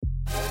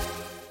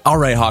All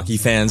right, hockey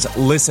fans,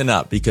 listen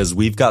up because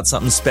we've got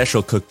something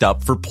special cooked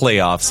up for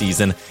playoff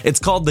season. It's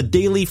called the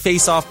Daily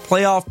Face-Off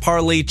Playoff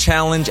Parlay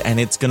Challenge, and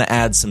it's going to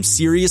add some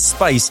serious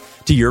spice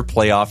to your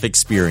playoff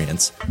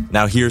experience.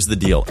 Now, here's the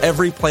deal.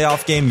 Every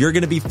playoff game, you're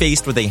going to be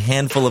faced with a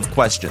handful of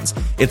questions.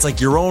 It's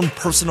like your own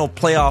personal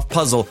playoff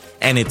puzzle,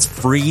 and it's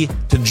free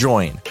to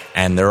join.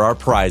 And there are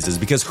prizes,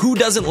 because who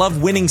doesn't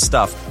love winning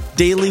stuff?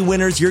 Daily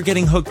winners, you're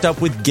getting hooked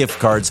up with gift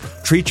cards.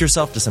 Treat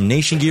yourself to some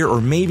Nation gear or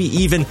maybe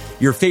even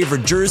your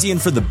favorite jersey.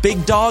 And for the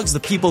big dogs, the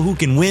people who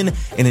can win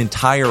an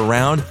entire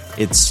round,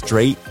 it's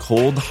straight,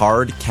 cold,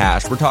 hard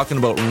cash. We're talking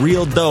about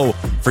real dough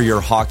for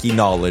your hockey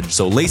knowledge.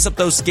 So lace up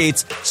those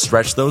skates,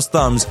 stretch those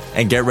thumbs,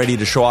 and get ready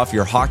to show off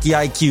your hockey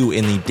IQ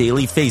in the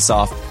Daily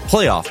Face-Off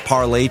Playoff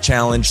Parlay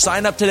Challenge.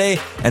 Sign up today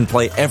and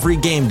play every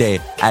game day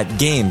at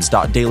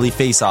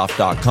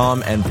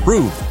games.dailyfaceoff.com and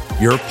prove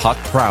your puck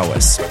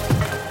prowess.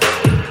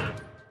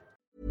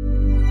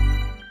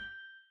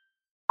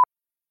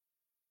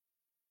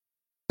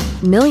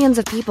 Millions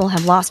of people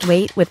have lost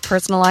weight with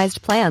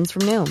personalized plans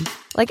from Noom.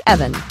 Like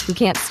Evan, who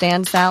can't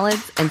stand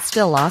salads and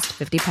still lost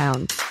 50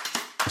 pounds.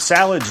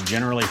 Salads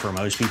generally for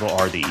most people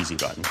are the easy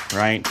button,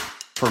 right?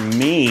 For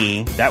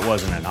me, that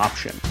wasn't an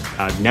option.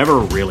 I never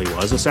really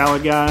was a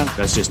salad guy.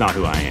 That's just not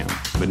who I am.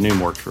 But Noom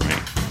worked for me.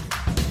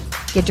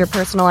 Get your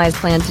personalized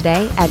plan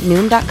today at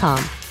Noom.com.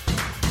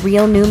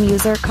 Real Noom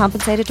user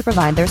compensated to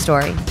provide their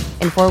story.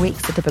 In 4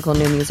 weeks, the typical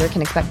Noom user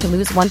can expect to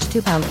lose 1 to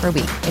 2 pounds per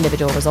week.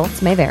 Individual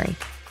results may vary.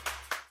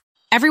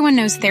 Everyone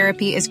knows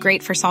therapy is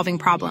great for solving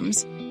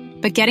problems.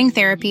 But getting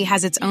therapy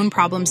has its own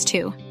problems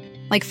too.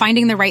 Like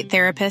finding the right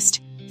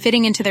therapist,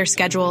 fitting into their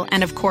schedule,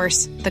 and of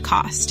course, the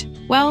cost.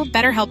 Well,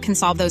 BetterHelp can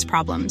solve those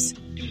problems.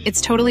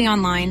 It's totally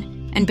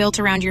online and built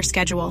around your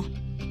schedule.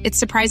 It's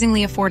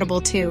surprisingly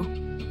affordable too.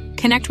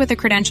 Connect with a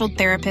credentialed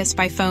therapist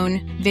by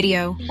phone,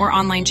 video, or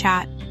online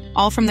chat,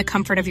 all from the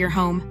comfort of your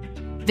home.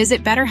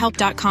 Visit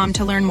BetterHelp.com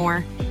to learn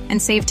more and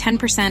save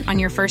 10% on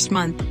your first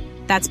month.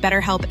 That's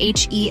BetterHelp,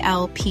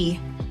 H-E-L-P.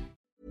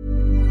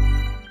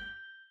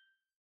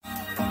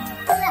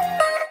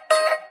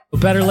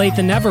 Better late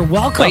than never.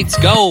 Welcome. Let's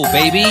go,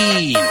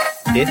 baby.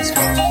 It's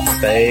my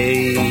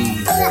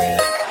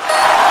favorite.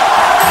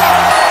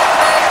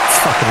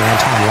 Fucking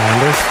Anton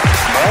Lander.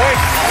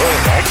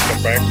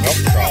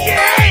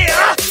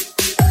 Yeah!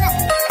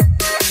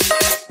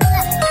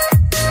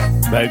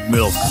 Bag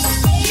milk.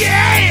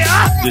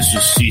 Yeah! This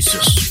is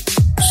Cesus.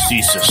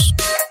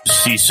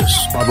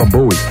 Baba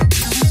Booey.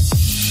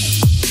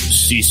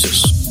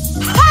 Cesus.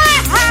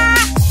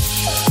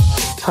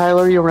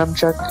 Tyler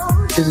Yaremchuk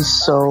is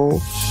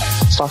so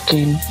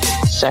fucking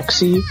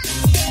sexy.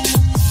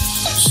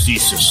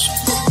 Cesus.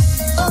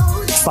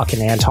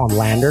 Fucking Anton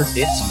Lander.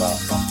 It's my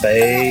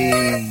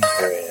favorite.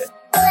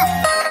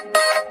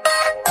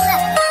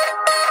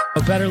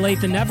 Better late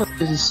than never.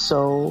 Is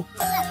so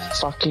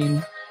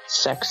fucking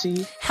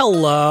sexy.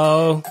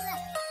 Hello.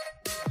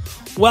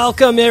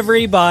 Welcome,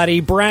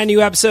 everybody. Brand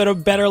new episode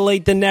of Better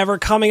Late Than Never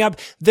coming up.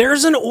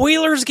 There's an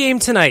Oilers game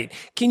tonight.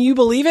 Can you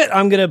believe it?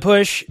 I'm going to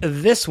push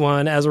this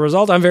one as a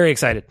result. I'm very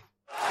excited.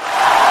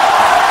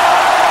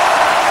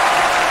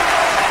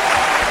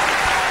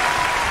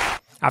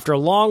 After a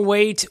long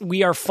wait,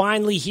 we are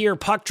finally here.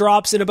 Puck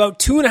drops in about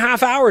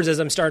 2.5 hours as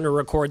I'm starting to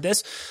record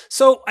this.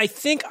 So I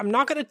think I'm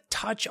not going to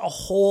touch a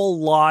whole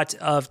lot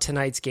of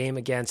tonight's game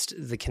against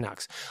the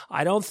Canucks.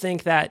 I don't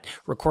think that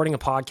recording a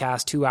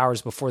podcast 2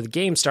 hours before the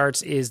game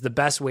starts is the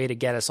best way to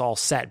get us all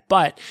set.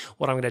 But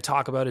what I'm going to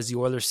talk about is the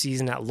Oilers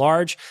season at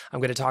large.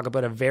 I'm going to talk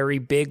about a very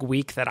big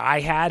week that I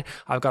had.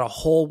 I've got a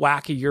whole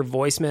whack of your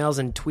voicemails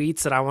and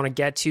tweets that I want to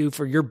get to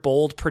for your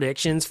bold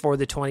predictions for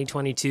the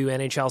 2022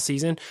 NHL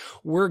season.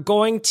 We're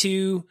going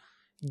to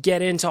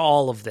get into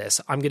all of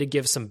this. I'm going to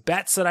give some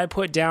bets that I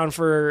put down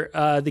for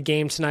the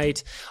game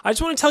tonight. I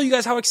just want to tell you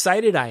guys how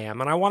excited I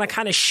am, and I want to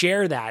kind of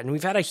share that. And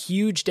we've had a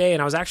huge day,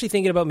 and I was actually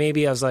thinking about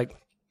maybe I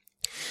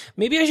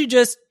should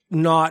just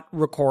not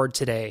record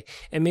today,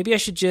 and maybe I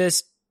should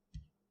just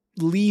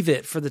leave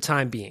it for the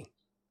time being,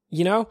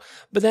 you know?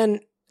 But then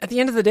at the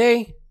end of the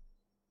day,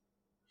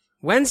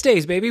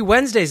 Wednesdays, baby,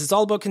 Wednesdays, it's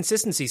all about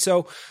consistency.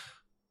 So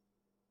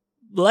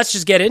let's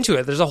just get into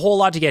it. There's a whole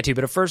lot to get to,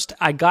 but at first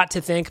I got to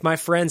thank my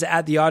friends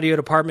at the audio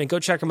department. Go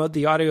check them out,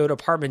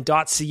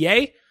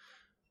 theaudiodepartment.ca.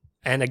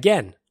 And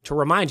again, to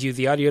remind you,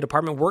 the audio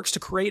department works to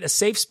create a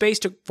safe space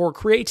for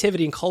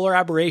creativity and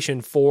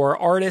collaboration for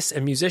artists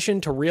and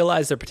musicians to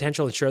realize their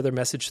potential and share their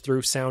message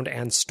through sound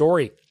and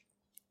story.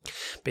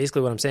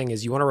 Basically what I'm saying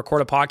is you want to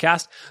record a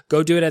podcast,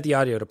 go do it at the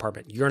audio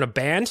department. You're in a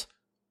band?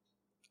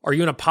 Are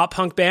you in a pop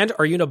punk band?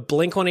 Are you in a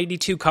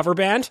blink-182 cover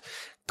band?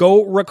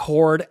 Go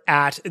record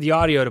at the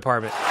audio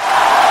department.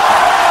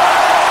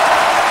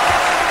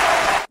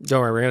 Don't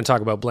worry, we're going to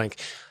talk about Blink.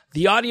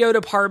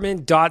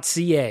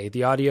 Theaudiodepartment.ca.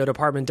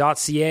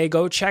 Theaudiodepartment.ca.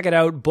 Go check it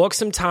out. Book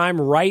some time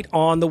right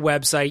on the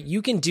website.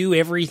 You can do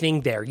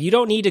everything there. You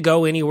don't need to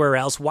go anywhere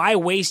else. Why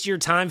waste your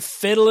time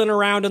fiddling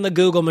around on the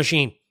Google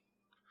machine?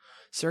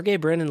 Sergey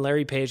Brin and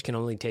Larry Page can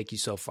only take you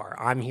so far.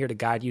 I'm here to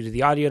guide you to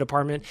the audio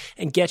department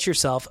and get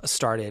yourself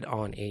started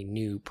on a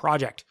new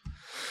project.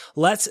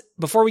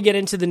 Before we get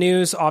into the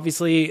news,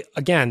 obviously,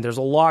 again, there's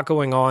a lot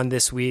going on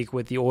this week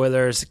with the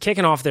Oilers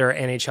kicking off their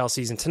NHL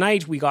season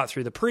tonight. We got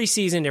through the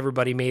preseason.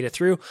 Everybody made it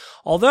through.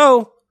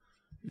 Although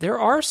there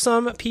are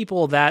some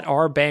people that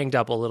are banged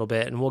up a little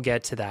bit, and we'll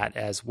get to that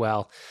as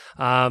well.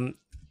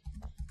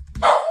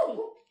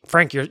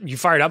 Frank, you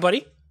fired up,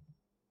 buddy?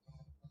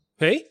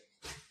 Hey?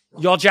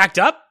 You all jacked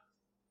up?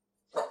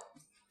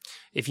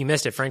 If you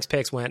missed it, Frank's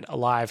picks went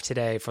live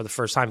today for the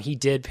first time. He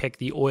did pick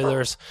the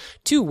Oilers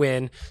to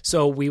win,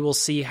 so we will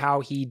see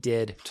how he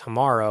did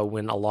tomorrow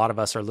when a lot of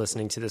us are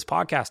listening to this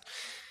podcast.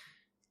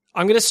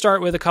 I'm going to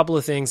start with a couple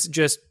of things.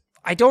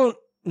 I don't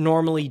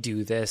normally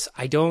do this.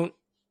 I talk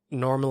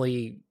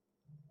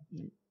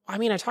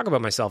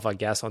about myself, I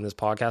guess, on this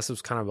podcast. It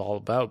was kind of all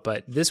about,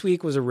 but this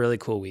week was a really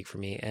cool week for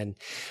me, and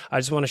I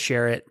just want to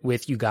share it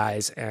with you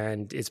guys,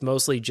 and it's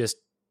mostly just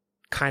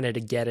kind of to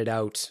get it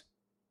out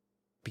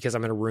because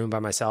I'm in a room by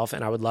myself,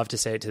 and I would love to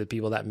say it to the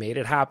people that made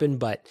it happen,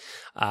 but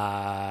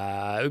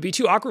it would be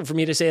too awkward for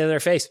me to say it to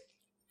their face.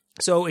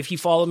 So if you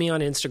follow me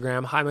on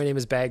Instagram, hi, my name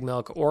is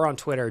Bagmilk, or on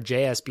Twitter,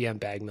 JSBM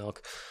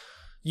Bagmilk,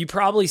 you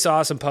probably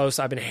saw some posts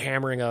I've been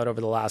hammering out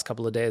over the last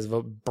couple of days of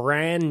a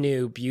brand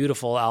new,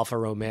 beautiful Alfa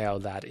Romeo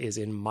that is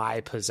in my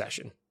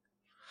possession.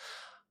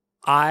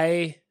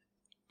 I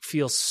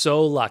feel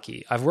so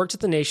lucky. I've worked at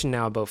the Nation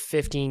now about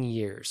 15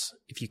 years,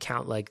 if you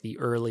count like the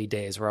early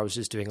days where I was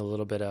just doing a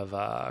little bit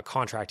of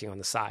contracting on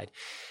the side.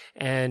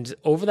 And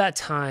over that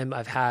time,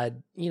 I've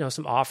had,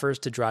 some offers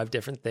to drive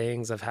different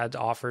things. I've had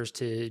offers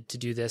to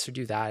do this or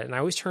do that. And I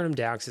always turn them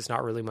down because it's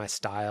not really my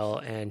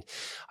style. And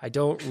I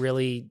don't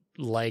really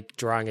like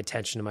drawing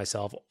attention to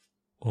myself.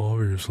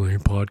 Obviously,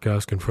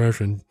 podcast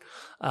confession.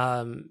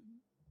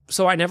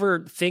 So I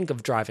never think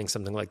of driving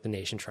something like the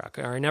Nation truck,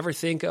 or I never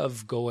think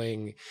of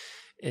going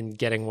and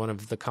getting one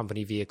of the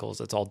company vehicles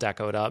that's all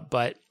decoed up.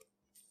 But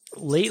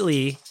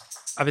lately,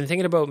 I've been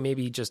thinking about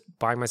maybe just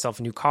buying myself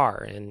a new car.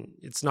 And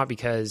it's not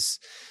because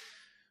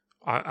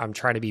I'm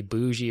trying to be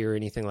bougie or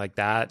anything like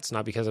that. It's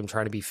not because I'm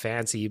trying to be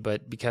fancy,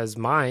 but because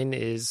mine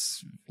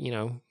is,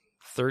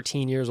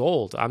 13 years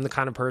old. I'm the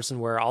kind of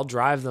person where I'll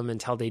drive them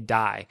until they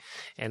die.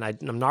 And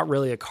I'm not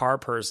really a car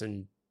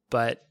person,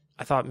 but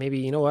I thought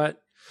maybe, you know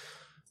what?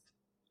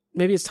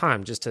 Maybe it's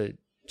time just to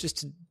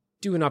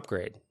do an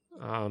upgrade.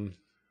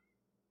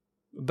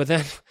 But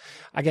then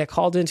I get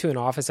called into an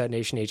office at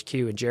Nation HQ,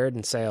 and Jared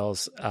in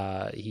sales,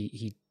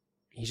 he's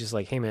just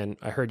like, "Hey man,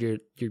 I heard you're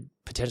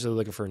potentially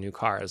looking for a new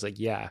car." I was like,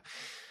 "Yeah,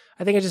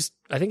 I think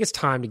it's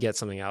time to get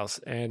something else."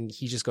 And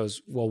he just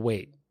goes, "Well,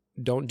 wait,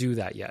 don't do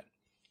that yet.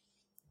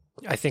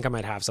 I think I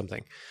might have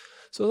something."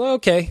 So I was like,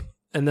 okay.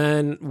 And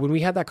then when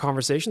we had that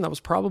conversation, that was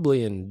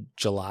probably in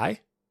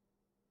July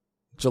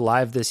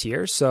of this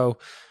year. So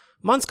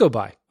months go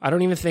by. I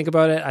don't even think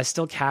about it. I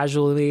still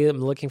casually am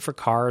looking for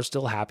cars,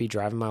 still happy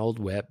driving my old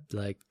whip.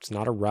 Like, it's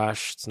not a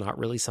rush. It's not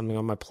really something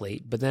on my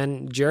plate. But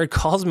then Jared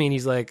calls me and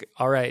he's like,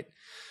 "All right,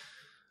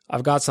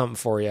 I've got something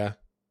for you.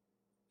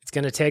 It's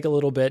going to take a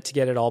little bit to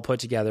get it all put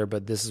together,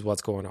 but this is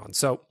what's going on."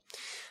 So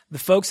the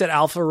folks at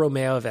Alfa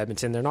Romeo of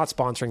Edmonton, they're not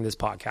sponsoring this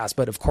podcast,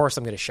 but of course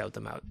I'm going to shout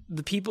them out.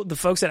 The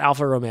folks at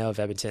Alfa Romeo of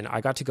Edmonton,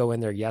 I got to go in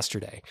there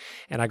yesterday,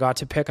 and I got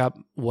to pick up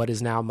what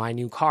is now my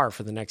new car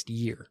for the next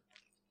year.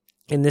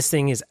 And this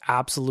thing is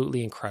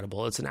absolutely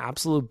incredible. It's an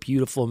absolute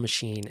beautiful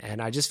machine.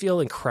 And I just feel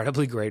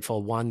incredibly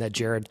grateful, one, that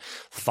Jared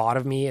thought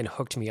of me and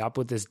hooked me up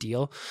with this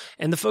deal.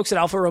 And the folks at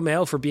Alfa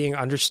Romeo for being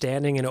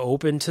understanding and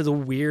open to the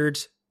weird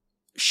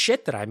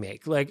shit that I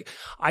make. Like,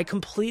 I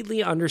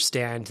completely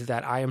understand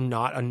that I am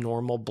not a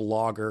normal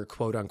blogger,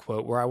 quote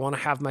unquote, where I want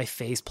to have my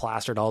face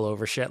plastered all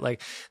over shit.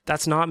 Like,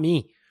 that's not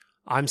me.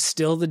 I'm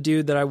still the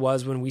dude that I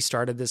was when we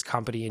started this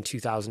company in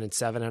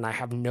 2007. And I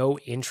have no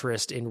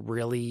interest in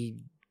really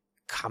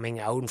coming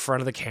out in front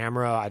of the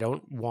camera. I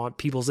don't want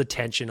people's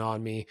attention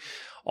on me,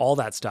 all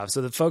that stuff.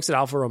 So the folks at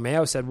Alfa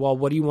Romeo said, "Well,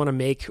 what do you want to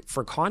make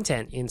for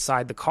content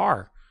inside the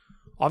car?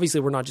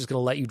 Obviously, we're not just going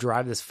to let you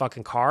drive this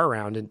fucking car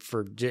around and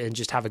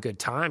just have a good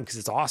time because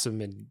it's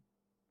awesome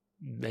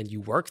and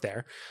you work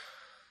there."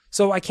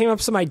 So I came up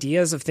with some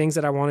ideas of things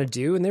that I want to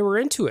do, and they were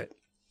into it.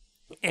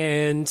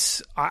 And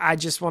I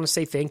just want to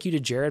say thank you to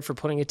Jared for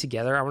putting it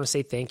together. I want to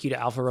say thank you to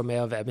Alfa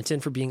Romeo of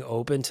Edmonton for being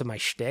open to my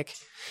shtick.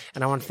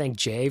 And I want to thank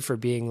Jay for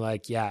being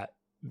like, "Yeah,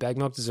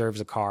 Bagmilk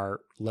deserves a car.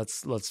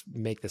 Let's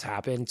make this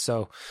happen."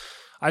 So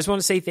I just want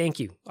to say thank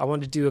you. I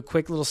want to do a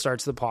quick little start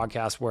to the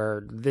podcast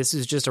where this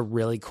is just a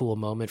really cool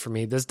moment for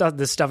me. This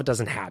stuff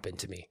doesn't happen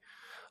to me.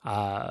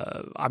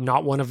 I'm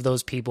not one of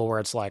those people where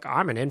it's like,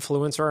 I'm an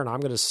influencer and I'm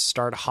going to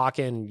start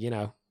hawking,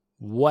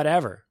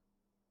 whatever.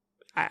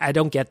 I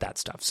don't get that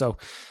stuff. So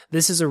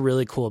this is a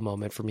really cool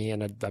moment for me.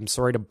 And I'm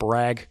sorry to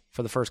brag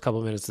for the first couple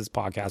of minutes of this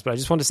podcast, but I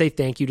just want to say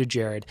thank you to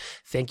Jared,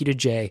 thank you to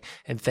Jay,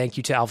 and thank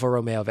you to Alfa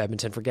Romeo of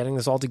Edmonton for getting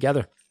this all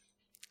together.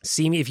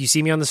 If you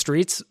see me on the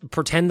streets,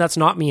 pretend that's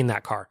not me in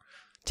that car.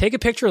 Take a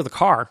picture of the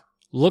car,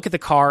 Look at the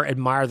car,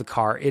 admire the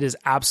car. It is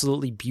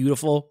absolutely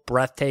beautiful,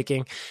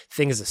 breathtaking.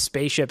 Thing is a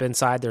spaceship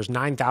inside. There's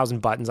 9,000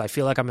 buttons. I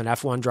feel like I'm an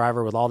F1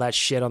 driver with all that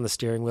shit on the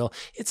steering wheel.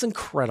 It's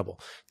incredible.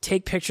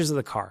 Take pictures of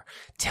the car.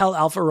 Tell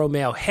Alfa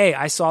Romeo, hey,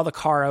 I saw the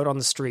car out on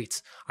the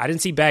streets. I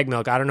didn't see Bag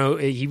Milk. I don't know.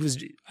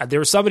 There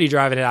was somebody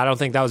driving it. I don't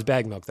think that was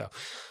Bag Milk though.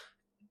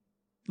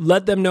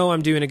 Let them know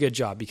I'm doing a good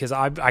job, because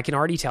I can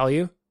already tell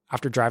you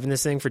after driving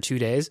this thing for 2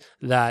 days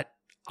that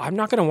I'm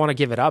not going to want to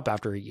give it up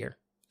after a year.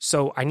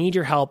 So I need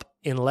your help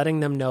in letting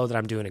them know that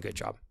I'm doing a good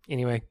job.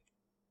 Anyway,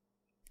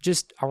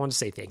 I want to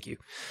say thank you.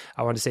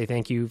 I want to say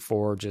thank you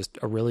for just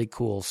a really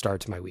cool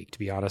start to my week, to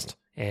be honest.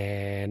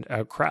 And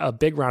a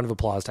big round of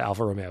applause to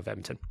Alfa Romeo of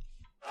Edmonton.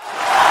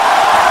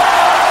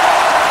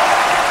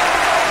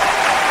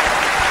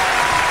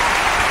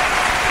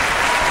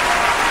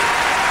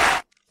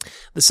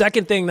 The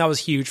second thing that was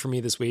huge for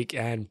me this week,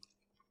 and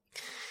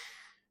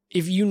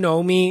if you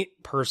know me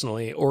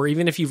personally, or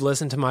even if you've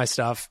listened to my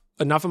stuff,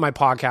 enough of my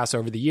podcasts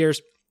over the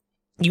years,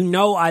 you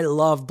know I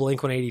love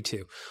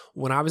blink-182.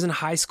 When I was in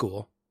high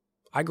school,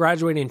 I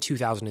graduated in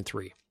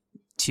 2003,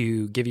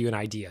 to give you an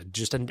idea,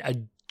 just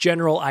a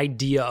general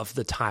idea of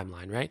the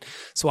timeline, right?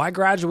 So I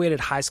graduated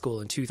high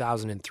school in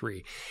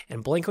 2003,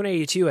 and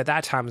blink-182 at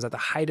that time was at the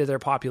height of their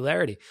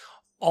popularity.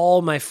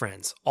 All my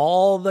friends,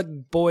 all the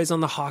boys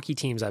on the hockey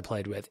teams I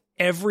played with,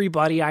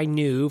 everybody I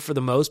knew for the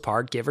most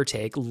part, give or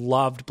take,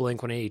 loved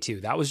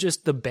Blink-182. That was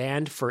just the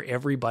band for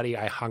everybody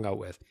I hung out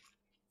with.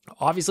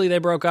 Obviously, they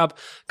broke up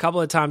a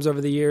couple of times over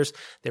the years.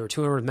 They were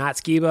touring with Matt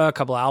Skiba, a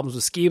couple of albums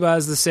with Skiba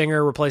as the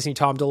singer, replacing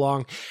Tom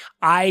DeLonge.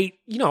 I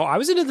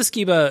was into the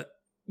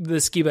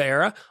Skiba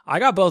era. I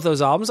got both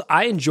those albums.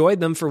 I enjoyed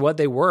them for what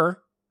they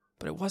were,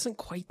 but it wasn't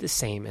quite the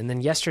same. And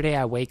then yesterday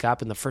I wake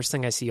up and the first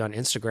thing I see on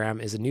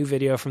Instagram is a new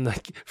video from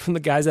the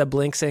guys at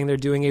Blink saying they're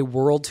doing a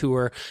world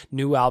tour,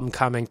 new album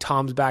coming.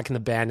 Tom's back in the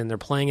band and they're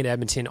playing in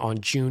Edmonton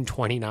on June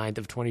 29th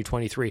of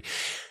 2023.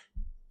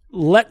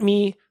 Let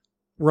me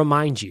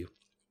remind you,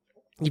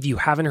 if you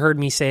haven't heard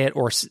me say it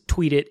or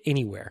tweet it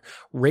anywhere,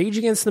 Rage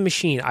Against the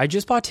Machine. I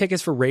just bought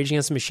tickets for Rage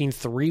Against the Machine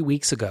 3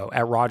 weeks ago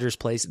at Rogers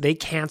Place. They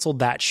canceled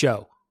that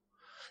show.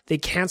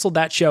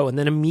 And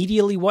then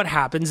immediately what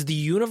happens? The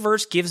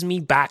universe gives me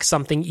back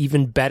something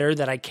even better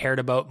that I cared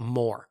about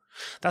more.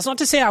 That's not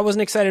to say I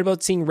wasn't excited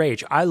about seeing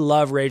Rage. I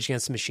love Rage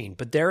Against the Machine,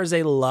 but there is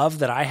a love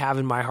that I have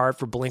in my heart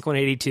for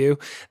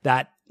Blink-182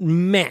 that,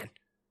 man,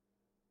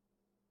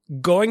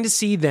 going to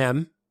see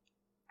them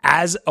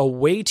as a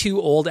way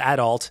too old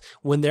adult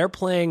when they're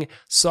playing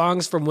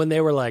songs from when they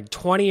were like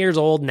 20 years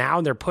old now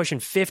and they're pushing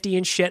 50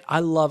 and shit. I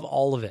love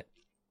all of it.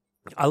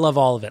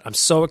 I'm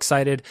so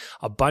excited.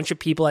 A bunch of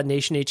people at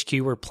Nation HQ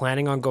were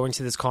planning on going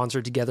to this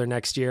concert together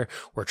next year.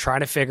 We're trying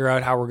to figure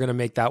out how we're going to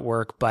make that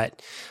work.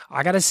 But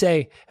I got to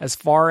say, as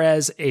far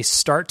as a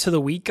start to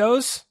the week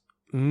goes,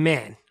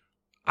 man,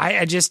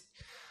 I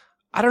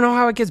don't know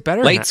how it gets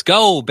better than that. Let's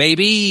go,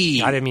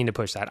 baby. I didn't mean to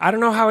push that. I don't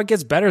know how it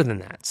gets better than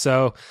that.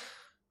 So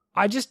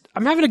I'm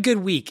having a good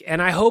week,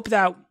 and I hope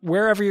that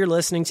wherever you're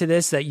listening to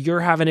this, that you're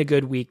having a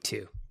good week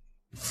too.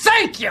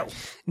 Thank you!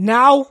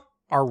 Now,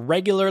 our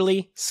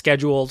regularly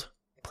scheduled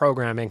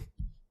programming.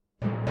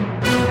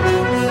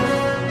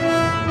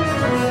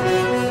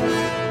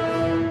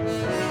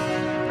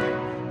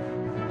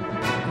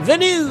 The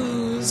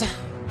news,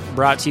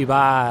 brought to you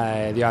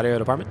by the Audio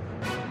Department.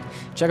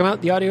 Check them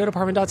out,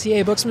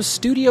 theaudiodepartment.ca. Book some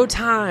studio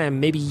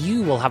time. Maybe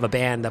you will have a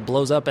band that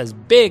blows up as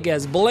big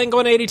as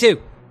Blink-182.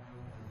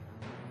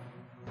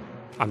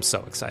 I'm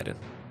so excited.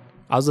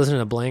 I was listening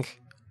to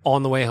Blink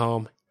on the way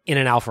home in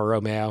an Alfa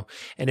Romeo.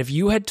 And if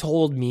you had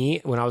told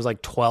me when I was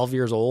like 12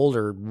 years old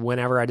or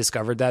whenever I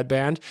discovered that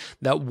band,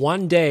 that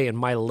one day in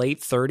my late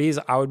 30s,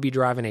 I would be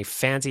driving a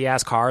fancy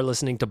ass car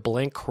listening to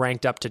Blink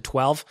cranked up to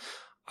 12,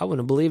 I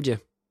wouldn't have believed you.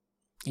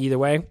 Either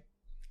way,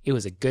 it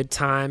was a good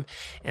time.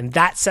 And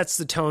that sets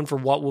the tone for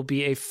what will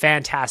be a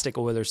fantastic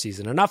Oilers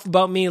season. Enough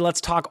about me.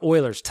 Let's talk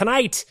Oilers.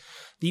 Tonight,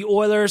 the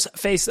Oilers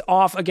face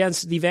off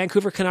against the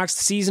Vancouver Canucks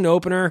season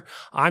opener.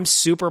 I'm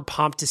super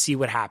pumped to see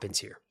what happens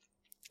here.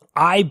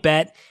 I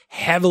bet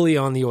heavily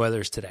on the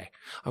Oilers today.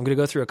 I'm going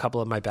to go through a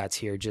couple of my bets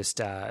here just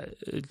to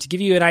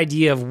give you an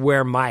idea of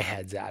where my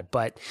head's at.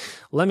 But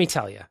let me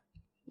tell you,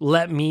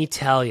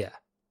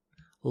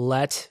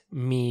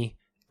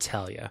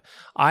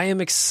 I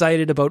am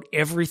excited about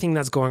everything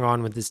that's going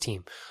on with this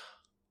team.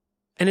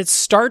 And it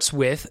starts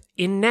with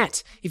in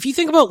net. If you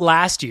think about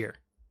last year,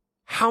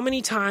 how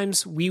many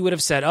times we would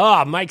have said,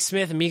 oh, Mike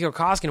Smith and Mikko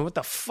Koskinen, what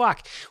the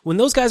fuck? When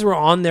those guys were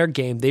on their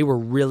game, they were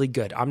really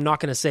good. I'm not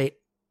going to say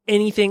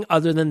anything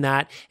other than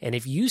that. And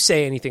if you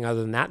say anything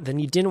other than that, then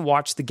you didn't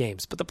watch the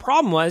games. But the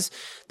problem was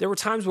there were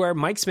times where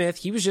Mike Smith,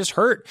 he was just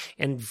hurt.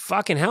 And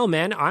fucking hell,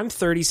 man, I'm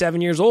 37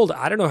 years old.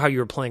 I don't know how you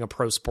were playing a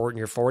pro sport in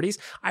your 40s.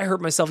 I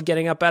hurt myself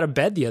getting up out of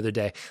bed the other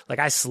day. Like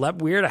I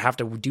slept weird. I have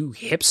to do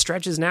hip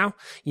stretches now.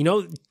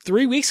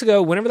 3 weeks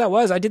ago, whenever that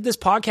was, I did this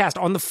podcast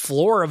on the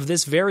floor of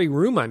this very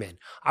room I'm in.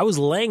 I was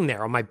laying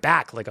there on my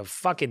back like a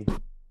fucking,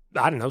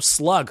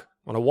 slug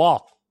on a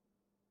wall.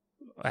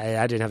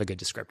 I didn't have a good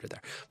descriptor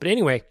there. But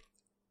anyway,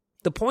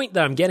 the point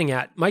that I'm getting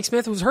at, Mike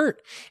Smith was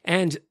hurt.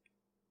 And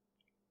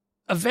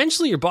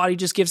eventually your body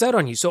just gives out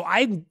on you. So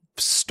I'm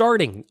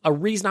starting. A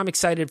reason I'm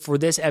excited for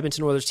this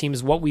Edmonton Oilers team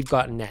is what we've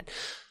got in net.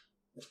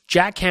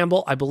 Jack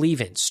Campbell, I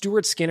believe in.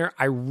 Stuart Skinner,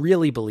 I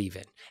really believe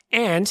in.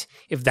 And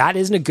if that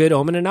isn't a good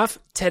omen enough,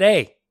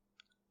 today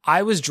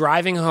I was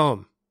driving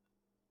home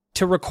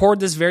to record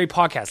this very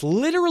podcast,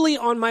 literally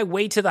on my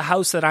way to the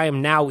house that I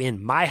am now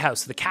in, my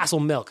house, the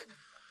Castle Milk.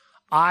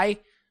 I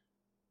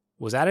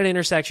was at an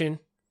intersection,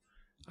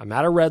 I'm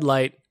at a red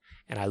light,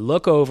 and I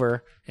look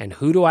over, and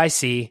who do I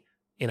see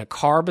in a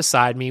car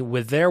beside me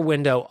with their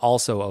window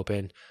also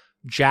open?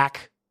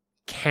 Jack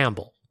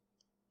Campbell.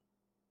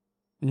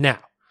 Now,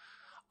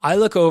 I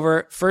look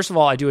over, first of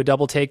all, I do a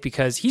double take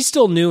because he's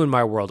still new in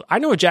my world. I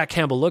know what Jack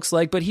Campbell looks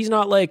like, but he's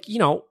not like,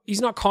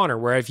 he's not Connor,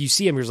 where if you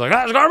see him, you're just like,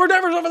 there's Connor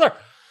McDavid over there.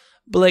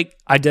 But like,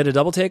 I did a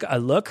double take, I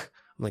look,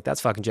 I'm like, that's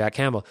fucking Jack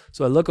Campbell.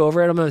 So I look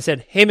over at him and I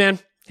said, hey man,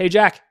 hey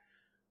Jack,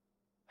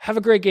 have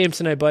a great game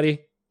tonight, buddy.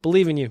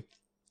 Believe in you.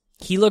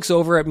 He looks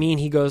over at me and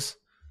he goes,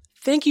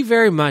 thank you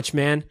very much,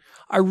 man.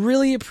 I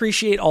really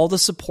appreciate all the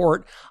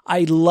support.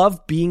 I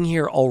love being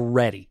here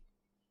already.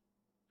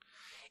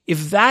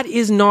 If that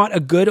is not a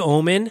good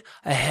omen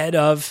ahead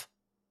of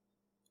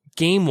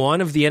game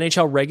 1 of the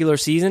NHL regular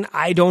season,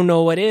 I don't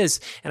know what is.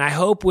 And I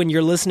hope when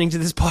you're listening to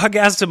this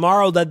podcast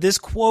tomorrow that this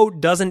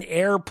quote doesn't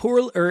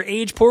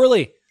age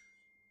poorly.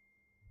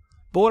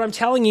 But what I'm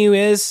telling you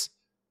is,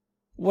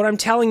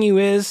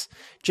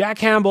 Jack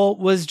Campbell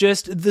was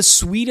just the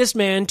sweetest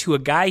man to a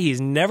guy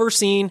he's never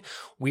seen.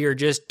 We are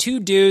just two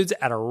dudes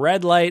at a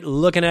red light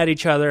looking at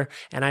each other.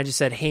 And I just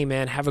said, hey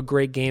man, have a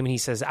great game. And he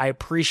says, I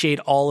appreciate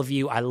all of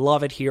you. I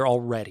love it here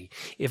already.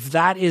 If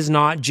that is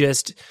not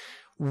just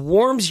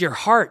warms your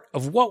heart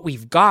of what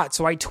we've got.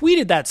 So I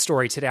tweeted that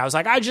story today. I was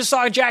like, I just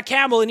saw Jack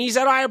Campbell and he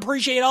said, I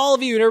appreciate all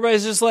of you. And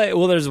everybody's just like,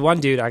 well, there's one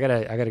dude. I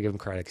gotta give him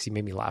credit because he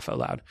made me laugh out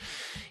loud.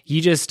 He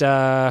just,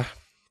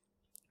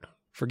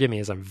 forgive me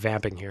as I'm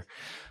vamping here.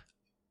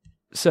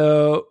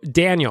 So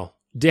Daniel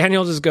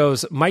just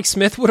goes, Mike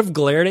Smith would have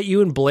glared at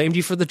you and blamed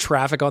you for the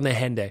traffic on the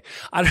Henday.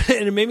 And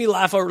it made me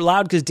laugh out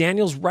loud because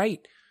Daniel's right.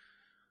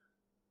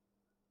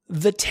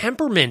 The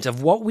temperament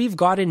of what we've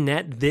got in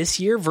net this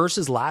year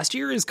versus last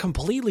year is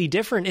completely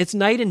different. It's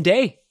night and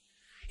day.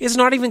 It's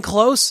not even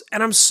close.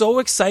 And I'm so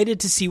excited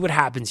to see what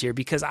happens here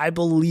because I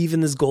believe in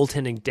this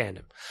goaltending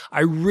tandem. I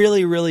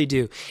really, really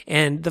do.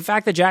 And the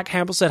fact that Jack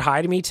Campbell said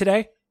hi to me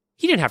today,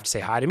 he didn't have to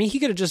say hi to me. He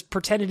could have just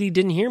pretended he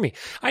didn't hear me.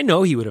 I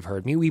know he would have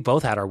heard me. We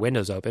both had our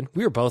windows open.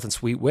 We were both in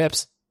sweet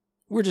whips.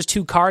 We were just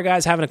two car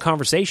guys having a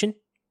conversation.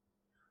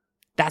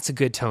 That's a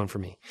good tone for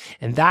me.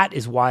 And that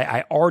is why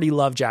I already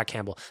love Jack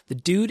Campbell. The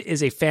dude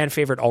is a fan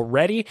favorite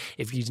already.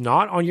 If he's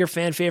not on your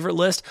fan favorite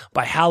list,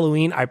 by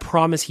Halloween, I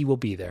promise he will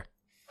be there.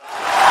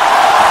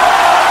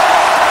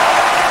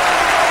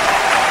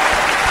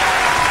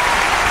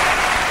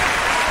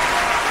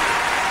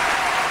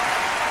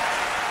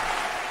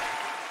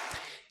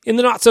 In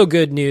the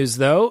not-so-good news,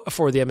 though,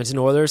 for the Edmonton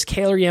Oilers,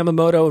 Kailer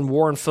Yamamoto and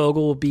Warren Foegele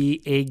will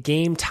be a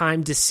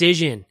game-time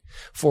decision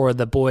for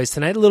the boys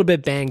tonight. A little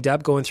bit banged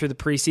up going through the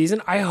preseason.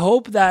 I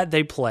hope that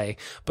they play,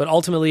 but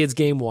ultimately it's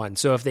game 1.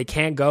 So if they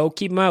can't go,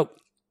 keep them out.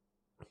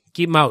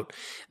 Keep them out.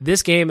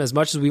 This game, as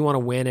much as we want to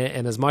win it,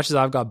 and as much as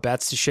I've got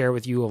bets to share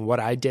with you on what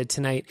I did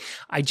tonight,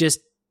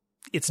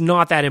 it's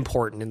not that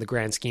important in the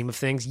grand scheme of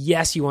things.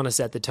 Yes, you want to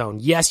set the tone.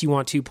 Yes, you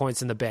want 2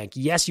 points in the bank.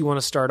 Yes, you want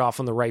to start off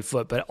on the right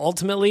foot, but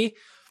ultimately,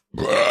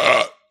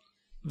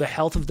 the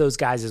health of those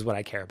guys is what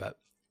I care about.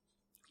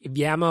 If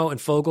Yamo and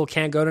Foegele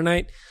can't go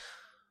tonight,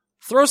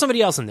 throw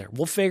somebody else in there.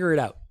 We'll figure it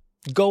out.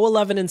 Go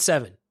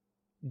 11-7.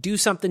 Do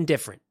something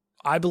different.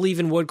 I believe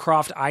in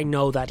Woodcroft. I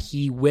know that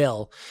he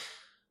will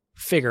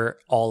figure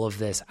all of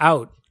this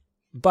out.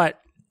 But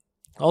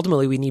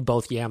ultimately, we need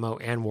both Yamo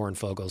and Warren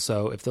Foegele.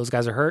 So if those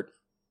guys are hurt,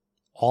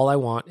 all I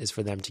want is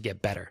for them to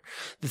get better.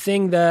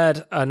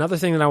 Another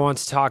thing that I want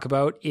to talk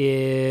about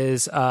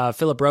is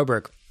Philip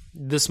Broberg.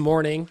 This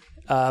morning,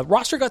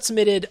 roster got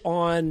submitted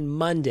on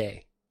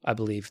Monday, I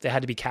believe. They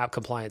had to be cap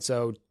compliant.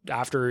 So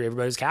after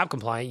everybody's cap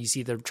compliant, you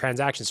see the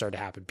transactions start to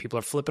happen. People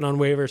are flipping on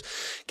waivers,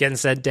 getting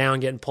sent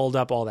down, getting pulled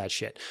up, all that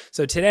shit.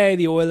 So today,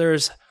 the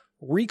Oilers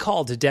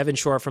recalled Devin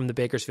Shore from the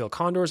Bakersfield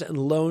Condors and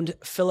loaned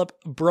Philip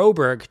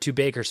Broberg to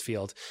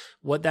Bakersfield.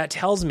 What that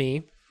tells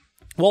me,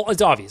 well,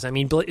 it's obvious. I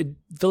mean,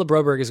 Philip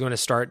Broberg is going to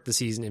start the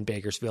season in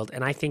Bakersfield,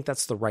 and I think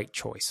that's the right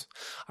choice.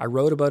 I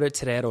wrote about it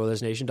today at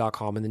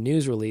OilersNation.com in the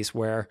news release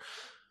where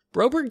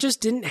Broberg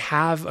just didn't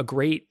have a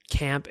great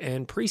camp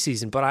and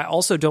preseason, but I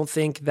also don't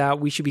think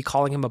that we should be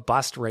calling him a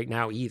bust right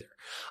now either.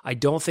 I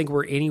don't think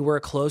we're anywhere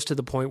close to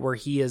the point where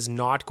he is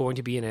not going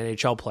to be an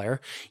NHL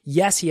player.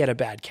 Yes, he had a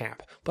bad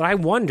camp, but I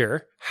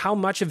wonder how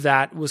much of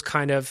that was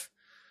kind of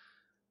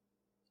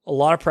a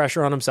lot of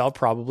pressure on himself,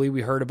 probably.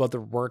 We heard about the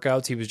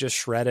workouts. He was just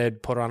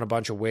shredded, put on a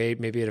bunch of weight.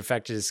 Maybe it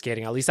affected his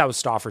skating. At least that was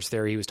Stauffer's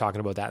theory. He was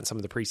talking about that in some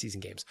of the preseason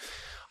games.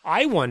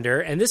 I wonder,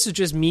 and this is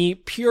just me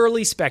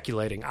purely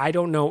speculating. I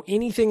don't know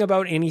anything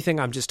about anything.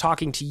 I'm just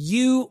talking to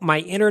you, my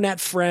internet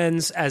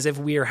friends, as if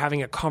we are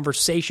having a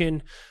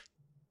conversation.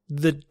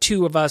 the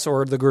two of us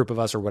or the group of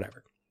us or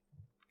whatever.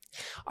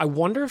 I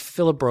wonder if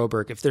Philip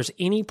Broberg, if there's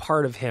any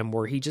part of him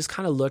where he just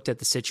kind of looked at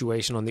the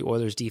situation on the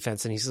Oilers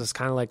defense and he's just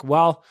kind of like,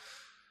 well,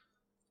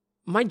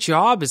 my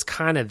job is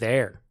kind of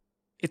there.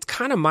 It's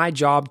kind of my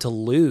job to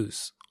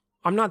lose.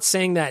 I'm not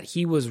saying that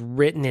he was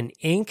written in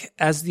ink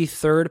as the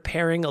third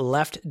pairing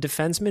left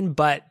defenseman,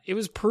 but it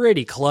was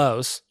pretty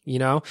close. You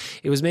know,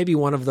 it was maybe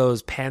one of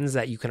those pens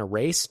that you can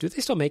erase. Do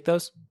they still make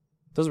those?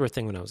 Those were a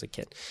thing when I was a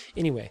kid.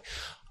 Anyway,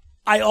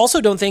 I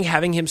also don't think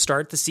having him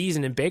start the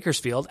season in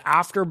Bakersfield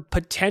after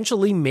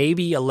potentially,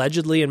 maybe,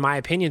 allegedly, in my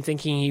opinion,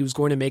 thinking he was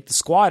going to make the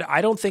squad,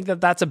 I don't think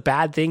that that's a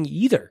bad thing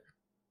either.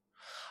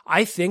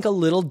 I think a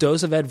little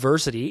dose of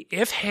adversity,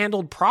 if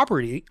handled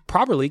properly,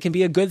 can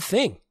be a good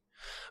thing.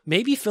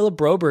 Maybe Philip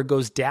Broberg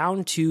goes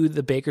down to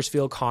the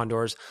Bakersfield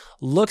Condors,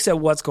 looks at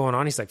what's going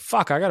on. He's like,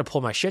 fuck, I got to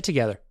pull my shit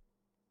together.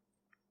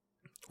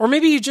 Or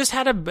maybe he just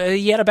had a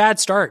bad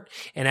start.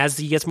 And as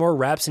he gets more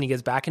reps and he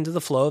gets back into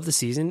the flow of the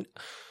season,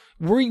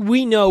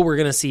 we know we're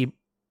going to see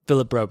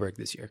Philip Broberg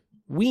this year.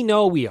 We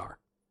know we are.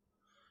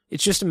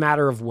 It's just a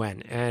matter of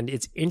when. And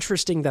it's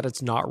interesting that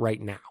it's not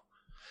right now.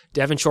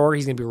 Devon Shore,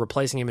 he's going to be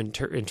replacing him in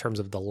terms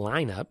of the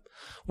lineup.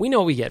 We know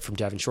what we get from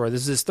Devon Shore.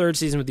 This is his third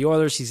season with the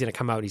Oilers. He's going to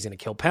come out. He's going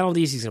to kill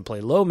penalties. He's going to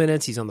play low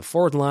minutes. He's on the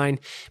forward line.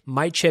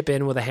 Might chip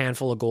in with a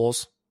handful of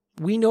goals.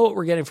 We know what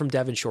we're getting from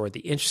Devon Shore.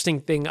 The interesting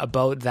thing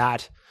about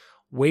that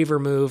waiver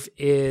move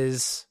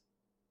is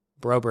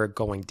Broberg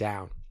going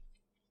down.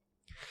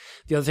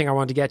 The other thing I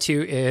wanted to get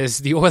to is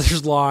the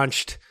Oilers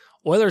launched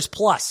Oilers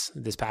Plus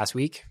this past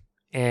week.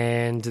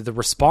 And the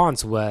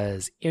response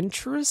was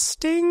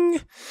interesting.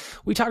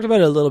 We talked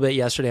about it a little bit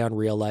yesterday on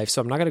Real Life,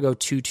 so I'm not going to go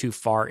too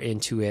far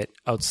into it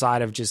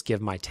outside of just give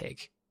my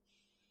take.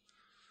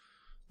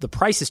 The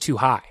price is too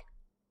high.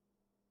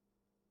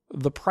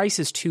 The price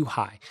is too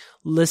high.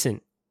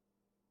 Listen,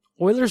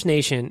 Oilers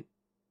Nation,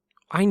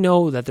 I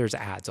know that there's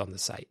ads on the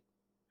site.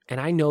 And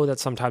I know that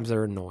sometimes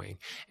they're annoying.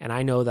 And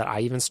I know that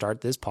I even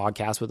start this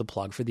podcast with a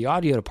plug for the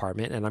audio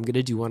department, and I'm going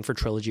to do one for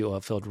Trilogy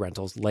Oilfield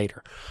Rentals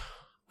later.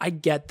 I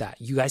get that.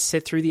 You guys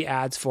sit through the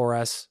ads for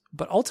us,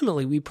 but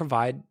ultimately we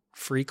provide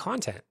free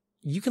content.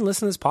 You can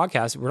listen to this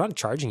podcast. We're not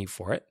charging you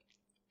for it.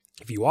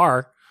 If you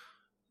are,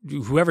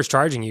 whoever's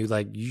charging you,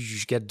 like, you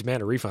should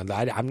demand a refund.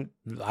 I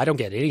don't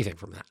get anything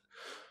from that.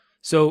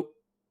 So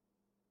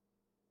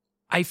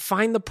I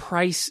find the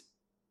price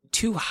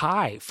too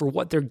high for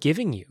what they're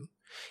giving you.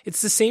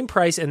 It's the same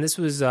price, and this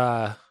was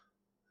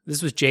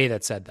Jay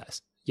that said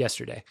this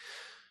yesterday.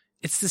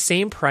 It's the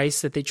same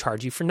price that they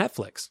charge you for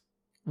Netflix.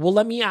 Well,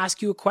 let me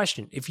ask you a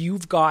question. If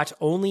you've got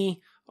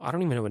only, I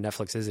don't even know what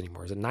Netflix is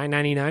anymore. Is it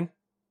 $9.99?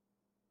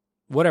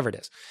 Whatever it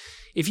is.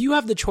 If you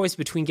have the choice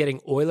between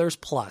getting Oilers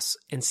Plus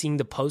and seeing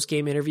the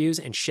post-game interviews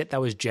and shit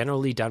that was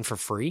generally done for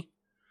free,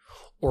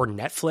 or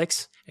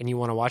Netflix and you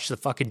want to watch the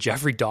fucking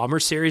Jeffrey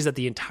Dahmer series that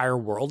the entire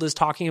world is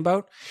talking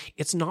about,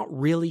 it's not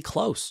really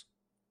close.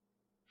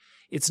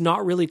 It's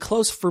not really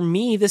close. For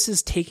me, this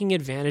is taking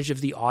advantage of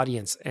the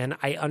audience, and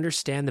I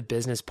understand the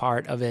business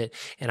part of it,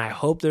 and I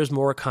hope there's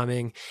more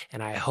coming,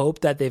 and I hope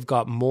that they've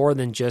got more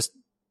than just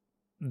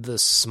the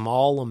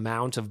small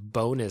amount of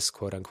bonus,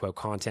 quote-unquote,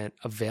 content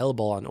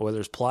available on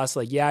Oilers Plus.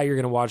 Like, yeah, you're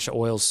going to watch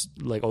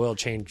oil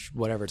change,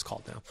 whatever it's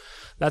called now.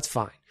 That's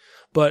fine.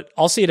 But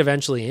I'll see it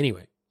eventually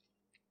anyway.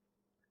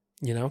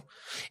 You know?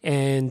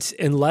 And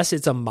unless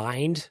it's a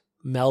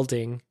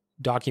mind-melding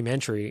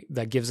documentary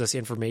that gives us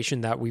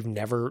information that we've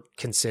never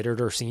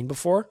considered or seen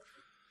before,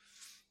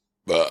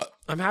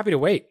 I'm happy to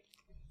wait.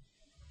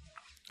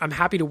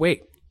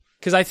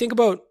 Because I think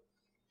about,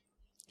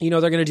 they're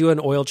going to do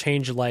an oil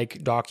change like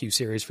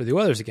docu-series for the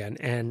Oilers again.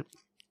 And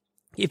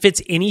if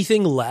it's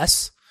anything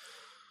less,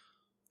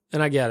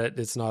 and I get it,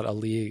 it's not a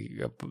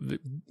league.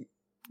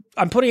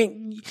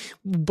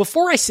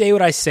 Before I say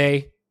what I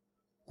say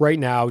right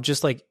now,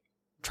 just like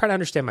try to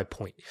understand my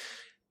point.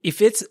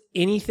 If it's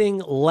anything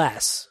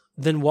less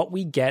than what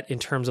we get in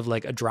terms of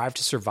like a Drive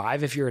to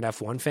Survive, if you're an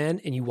F1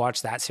 fan and you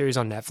watch that series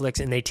on Netflix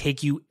and they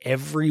take you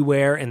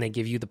everywhere and they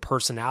give you the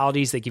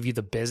personalities, they give you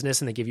the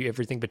business, and they give you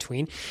everything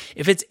between.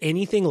 If it's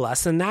anything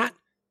less than that,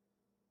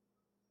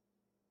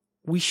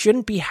 we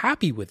shouldn't be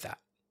happy with that.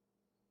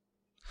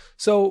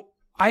 So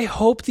I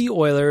hope the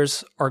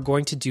Oilers are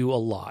going to do a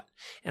lot.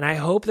 And I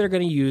hope they're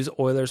going to use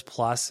Oilers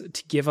Plus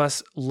to give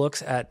us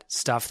looks at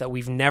stuff that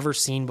we've never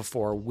seen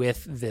before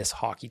with this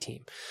hockey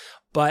team.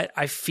 But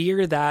I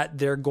fear that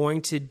they're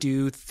going to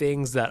do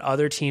things that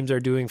other teams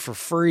are doing for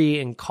free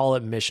and call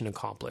it mission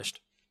accomplished.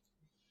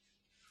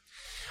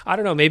 I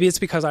don't know. Maybe it's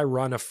because I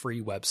run a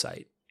free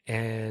website.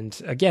 And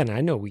again,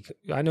 I know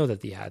that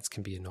the ads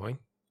can be annoying,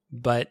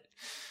 but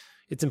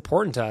it's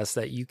important to us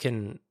that you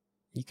can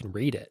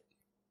read it.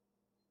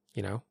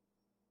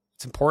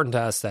 It's important to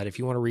us that if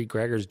you want to read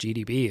Gregor's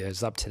GDB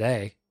that's up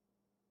today,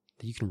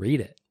 that you can read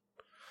it.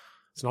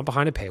 It's not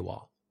behind a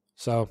paywall.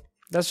 So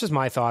that's just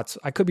my thoughts.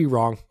 I could be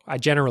wrong. I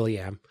generally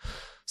am.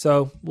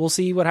 So we'll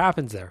see what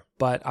happens there.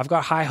 But I've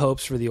got high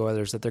hopes for the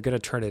Oilers that they're going to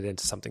turn it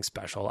into something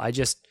special. I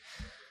just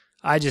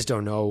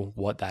don't know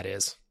what that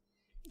is.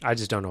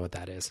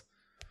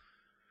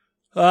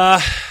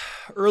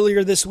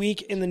 Earlier this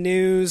week in the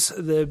news,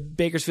 the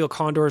Bakersfield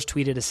Condors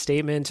tweeted a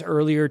statement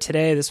earlier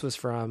today. This was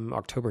from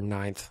October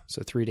 9th,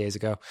 so 3 days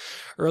ago.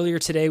 Earlier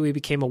today, we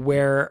became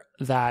aware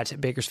that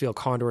Bakersfield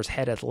Condors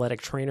head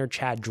athletic trainer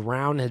Chad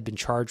Drown had been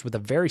charged with a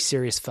very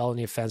serious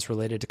felony offense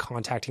related to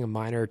contacting a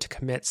minor to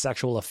commit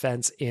sexual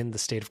offense in the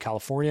state of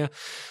California.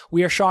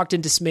 We are shocked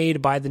and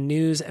dismayed by the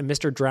news, and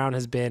Mr. Drown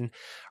has been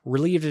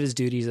relieved of his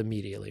duties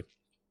immediately.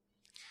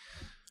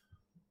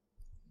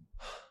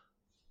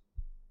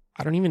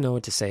 I don't even know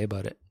what to say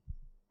about it.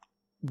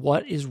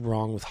 What is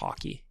wrong with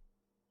hockey?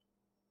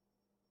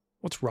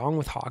 What's wrong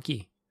with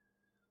hockey?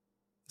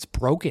 It's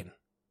broken.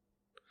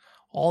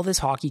 All this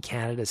Hockey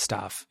Canada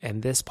stuff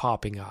and this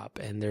popping up,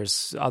 and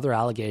there's other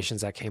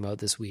allegations that came out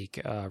this week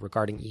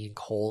regarding Ian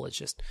Cole. It's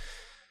just,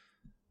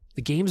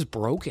 the game's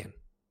broken.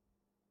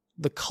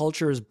 The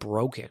culture is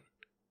broken.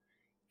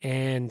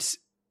 And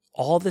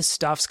all this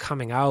stuff's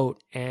coming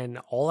out, and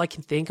all I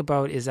can think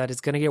about is that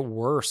it's going to get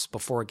worse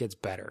before it gets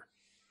better.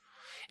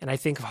 And I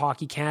think of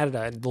Hockey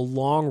Canada and the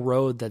long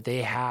road that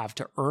they have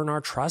to earn our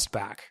trust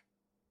back.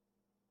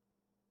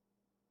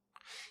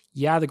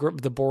 Yeah,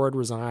 the board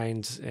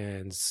resigned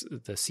and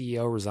the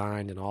CEO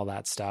resigned and all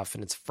that stuff,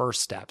 and it's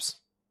first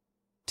steps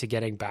to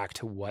getting back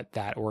to what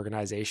that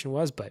organization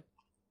was. But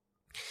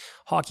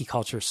hockey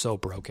culture is so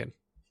broken,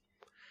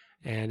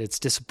 and it's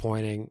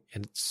disappointing,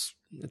 and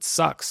it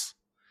sucks.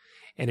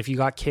 And if you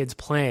got kids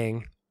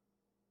playing,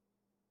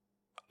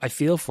 I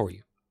feel for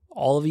you.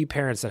 All of you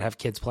parents that have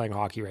kids playing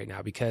hockey right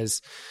now,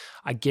 because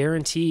I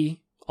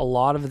guarantee a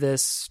lot of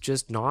this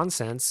just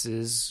nonsense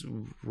is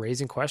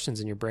raising questions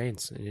in your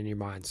brains and in your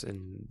minds.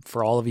 And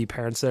for all of you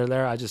parents that are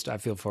there, I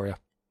feel for you.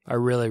 I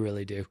really,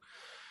 really do.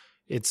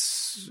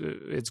 It's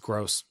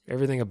gross.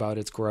 Everything about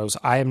it's gross.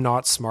 I am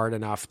not smart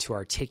enough to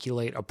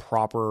articulate a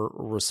proper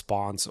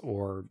response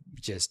or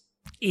just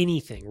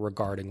anything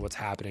regarding what's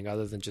happening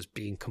other than just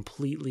being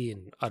completely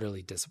and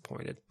utterly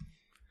disappointed.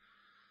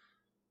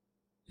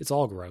 It's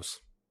all gross.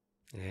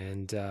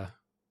 And it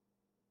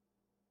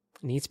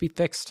needs to be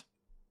fixed.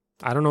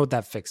 I don't know what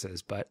that fix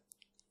is, but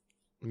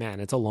man,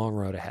 it's a long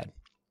road ahead.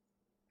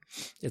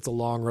 It's a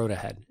long road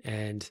ahead.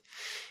 And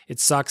it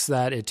sucks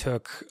that it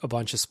took a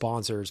bunch of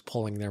sponsors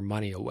pulling their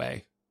money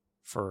away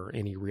for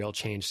any real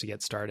change to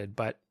get started.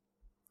 But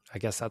I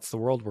guess that's the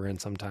world we're in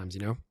sometimes,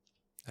 you know?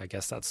 I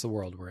guess that's the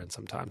world we're in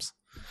sometimes.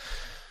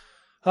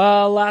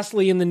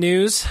 Lastly, in the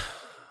news,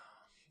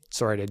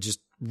 sorry to just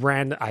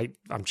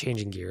I'm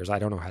changing gears. I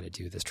don't know how to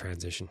do this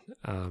transition.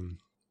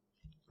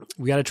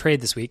 We got a trade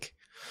this week.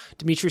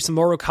 Dmitry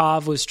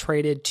Samorukov was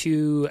traded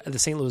to the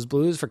St. Louis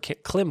Blues for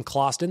Klim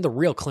Klostin, the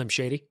real Klim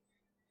Shady.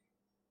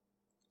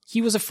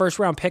 He was a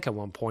first-round pick at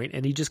one point,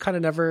 and he just kind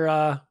of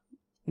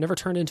never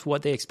turned into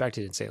what they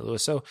expected in St.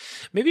 Louis. So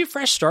maybe a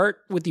fresh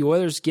start with the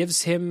Oilers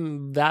gives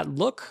him that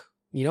look.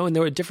 You know, and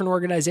they're a different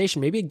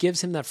organization. Maybe it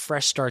gives him that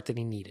fresh start that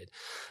he needed.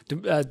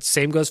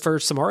 Same goes for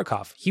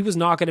Samorukov. He was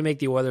not going to make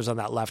the Oilers on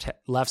that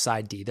left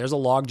side D. There's a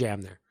log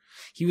jam there.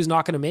 He was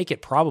not going to make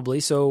it probably.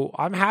 So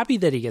I'm happy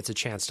that he gets a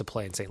chance to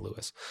play in St.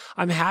 Louis.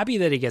 I'm happy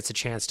that he gets a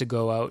chance to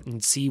go out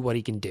and see what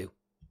he can do.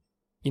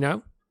 You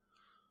know,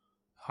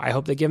 I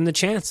hope they give him the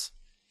chance.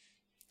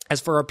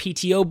 As for our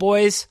PTO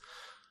boys,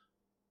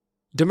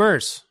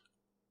 Demers,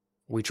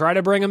 we try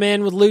to bring him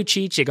in with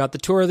Lucic. You got the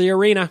tour of the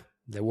arena.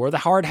 They wore the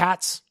hard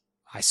hats.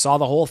 I saw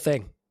the whole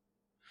thing.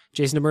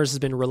 Jason Demers has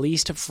been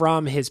released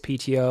from his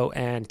PTO,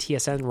 and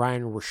TSN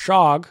Ryan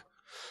Rashog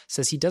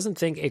says he doesn't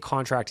think a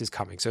contract is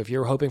coming. So if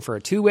you're hoping for a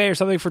two-way or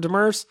something for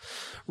Demers,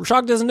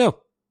 Rashog doesn't know.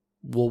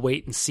 We'll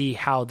wait and see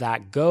how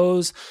that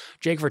goes.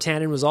 Jake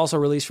Virtanen was also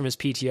released from his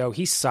PTO.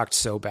 He sucked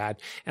so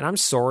bad, and I'm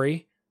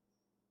sorry.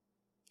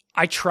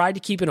 I tried to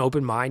keep an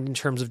open mind in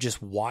terms of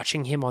just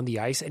watching him on the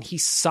ice, and he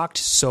sucked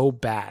so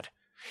bad.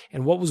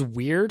 And what was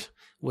weird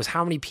was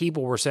how many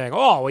people were saying,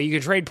 oh, well, you can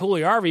trade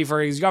Puljujarvi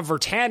for, he's got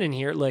Virtanen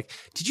here. Like,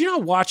 did you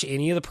not watch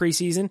any of the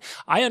preseason?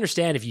 I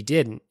understand if you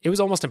didn't. It was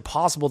almost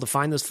impossible to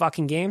find those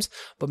fucking games,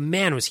 but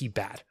man, was he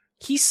bad.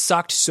 He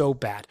sucked so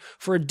bad.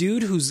 For a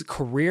dude whose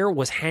career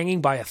was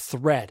hanging by a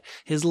thread,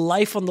 his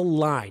life on the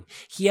line,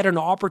 he had an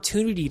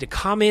opportunity to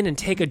come in and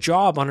take a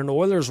job on an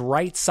Oilers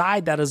right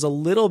side that is a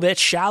little bit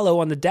shallow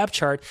on the depth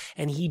chart,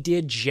 and he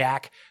did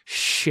jack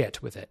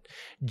shit with it.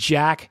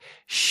 Jack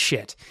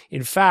shit.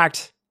 In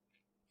fact,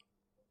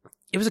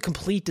 it was a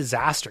complete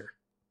disaster.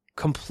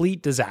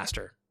 Complete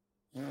disaster.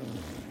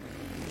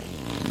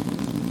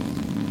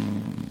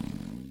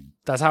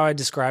 That's how I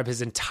describe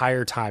his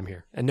entire time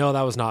here. And no,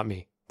 that was not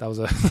me. That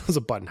was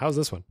a button. How's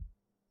this one?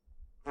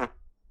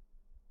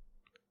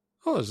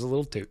 Oh, there's a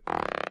little toot.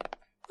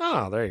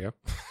 Oh, there you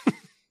go.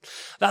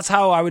 That's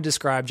how I would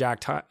describe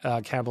Jack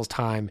Campbell's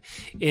time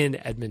in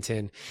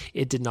Edmonton.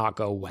 It did not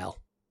go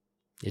well.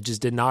 It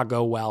just did not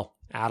go well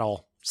at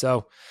all.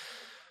 So,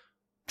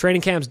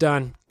 training camp's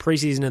done.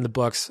 Preseason in the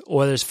books.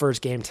 Oilers'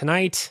 first game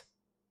tonight.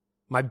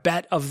 My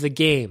bet of the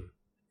game.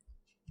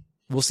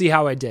 We'll see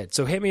how I did.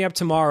 So hit me up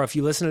tomorrow. If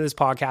you listen to this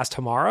podcast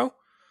tomorrow,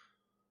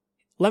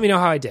 let me know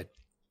how I did.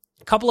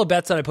 A couple of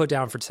bets that I put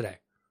down for today.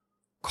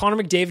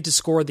 Connor McDavid to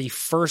score the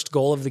first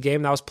goal of the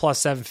game. That was plus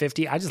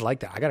 750. I just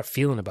like that. I got a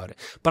feeling about it.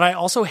 But I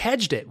also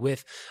hedged it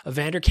with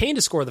Evander Kane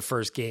to score the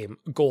first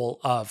goal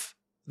of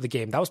the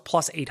game. That was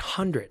plus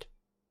 800.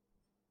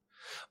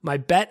 My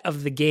bet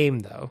of the game,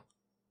 though,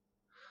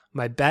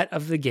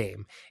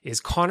 is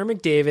Connor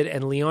McDavid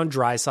and Leon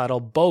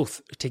Draisaitl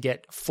both to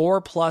get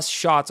 4+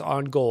 shots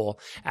on goal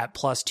at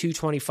plus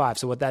 225.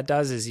 So what that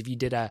does is if you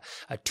did a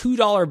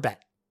 $2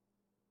 bet,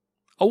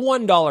 a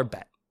 $1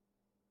 bet,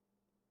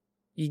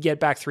 you get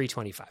back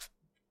 $3.25.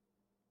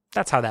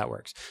 That's how that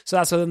works. So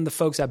that's what the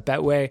folks at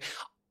Betway.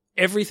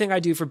 Everything I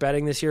do for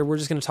betting this year, we're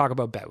just going to talk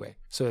about Betway.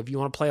 So if you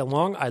want to play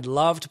along, I'd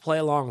love to play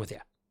along with you.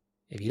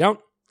 If you don't,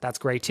 that's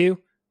great too.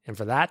 And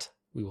for that,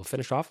 we will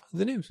finish off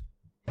the news.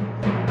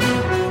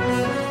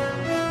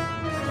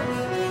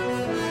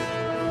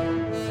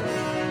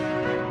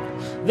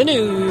 The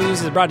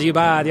news is brought to you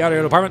by The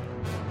Audio Department.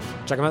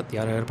 Check them out,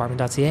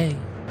 theaudiodepartment.ca.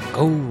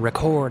 Go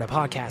record a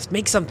podcast,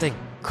 make something,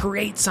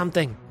 create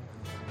something.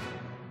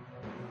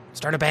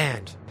 Start a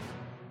band.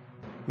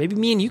 Maybe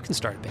me and you can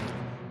start a band.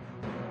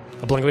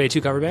 A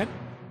blink-182 cover band?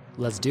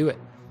 Let's do it.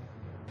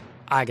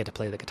 I get to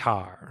play the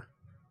guitar.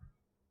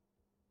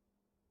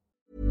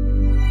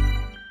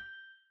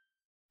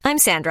 I'm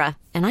Sandra,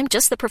 and I'm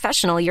just the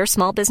professional your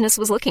small business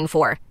was looking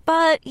for.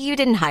 But you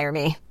didn't hire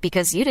me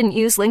because you didn't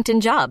use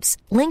LinkedIn Jobs.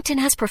 LinkedIn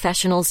has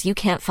professionals you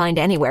can't find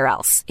anywhere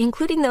else,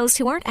 including those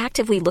who aren't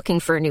actively looking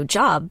for a new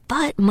job,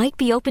 but might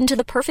be open to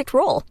the perfect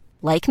role,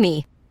 like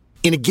me.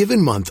 In a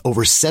given month,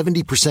 over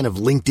 70% of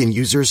LinkedIn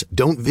users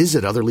don't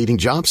visit other leading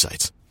job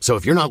sites. So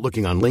if you're not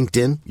looking on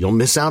LinkedIn, you'll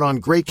miss out on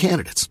great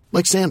candidates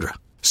like Sandra.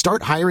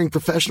 Start hiring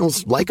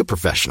professionals like a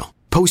professional.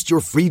 Post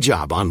your free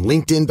job on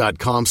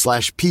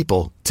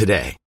linkedin.com/people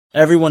today.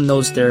 Everyone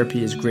knows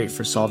therapy is great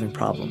for solving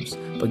problems,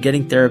 but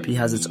getting therapy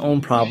has its own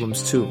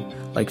problems too,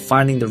 like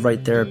finding the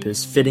right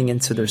therapist, fitting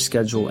into their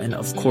schedule, and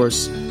of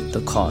course,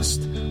 the cost.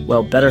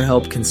 Well,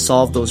 BetterHelp can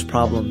solve those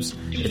problems.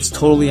 It's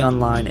totally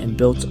online and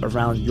built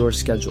around your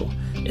schedule.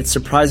 It's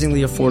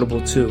surprisingly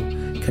affordable too.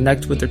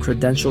 Connect with a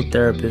credentialed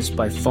therapist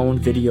by phone,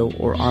 video,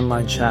 or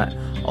online chat,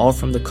 all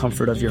from the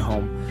comfort of your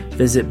home.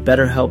 Visit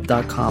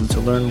BetterHelp.com to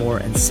learn more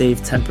and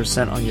save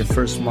 10% on your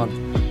first month.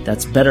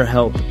 That's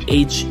BetterHelp,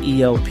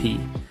 H-E-L-P.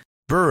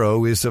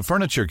 Burrow is a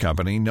furniture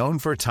company known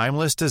for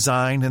timeless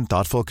design and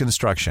thoughtful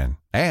construction,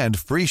 and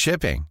free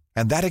shipping,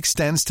 and that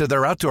extends to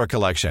their outdoor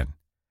collection.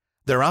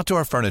 Their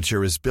outdoor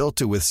furniture is built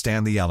to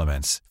withstand the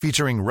elements,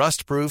 featuring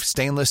rust-proof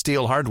stainless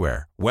steel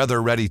hardware,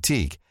 weather-ready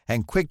teak,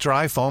 and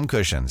quick-dry foam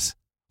cushions.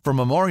 For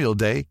Memorial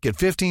Day, get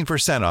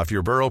 15% off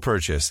your Burrow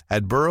purchase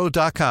at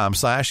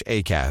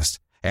burrow.com/ACAST,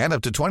 and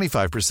up to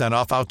 25%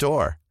 off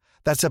outdoor.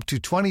 That's up to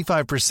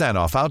 25%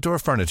 off outdoor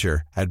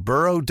furniture at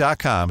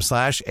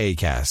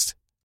burrow.com/ACAST.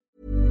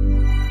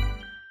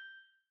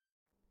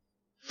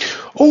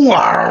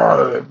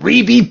 Oh,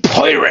 we be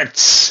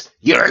pirates!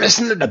 You're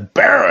listening to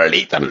Barrel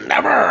Eat than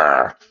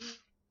never!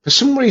 For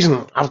some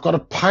reason, I've got a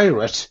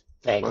pirate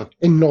thing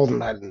in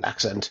Northern Ireland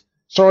accent.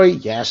 Sorry,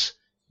 yes.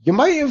 You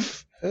might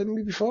have heard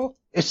me before.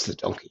 It's the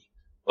donkey.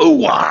 Oh,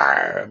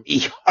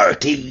 me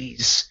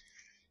hearties!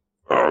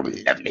 Oh,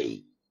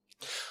 lovely.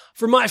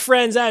 For my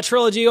friends at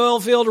Trilogy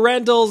Oilfield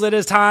Rentals, it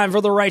is time for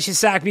the righteous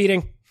sack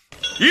beating.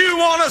 You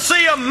want to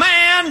see a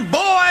man,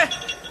 boy?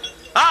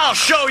 I'll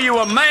show you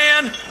a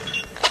man.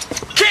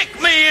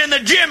 Kick me in the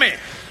jimmy.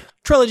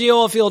 Trilogy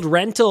Oilfield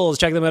Rentals.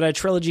 Check them out at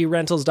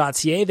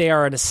trilogyrentals.ca. They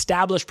are an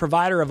established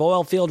provider of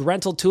oilfield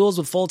rental tools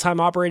with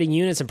full-time operating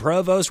units in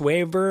Provost,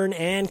 Weyburn,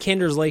 and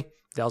Kindersley.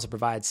 They also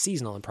provide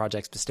seasonal and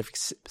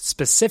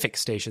project-specific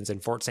stations in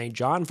Fort St.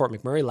 John, Fort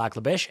McMurray, Lac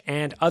La Biche,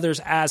 and others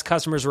as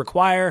customers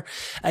require.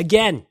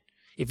 Again,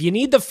 if you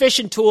need the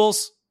fishing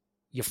tools,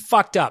 you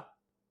fucked up.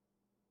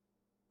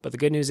 But the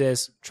good news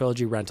is,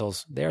 Trilogy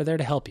Rentals, they're there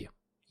to help you.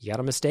 You got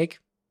a mistake?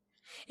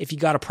 If you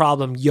got a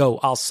problem,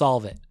 I'll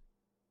solve it.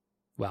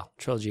 Well,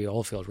 Trilogy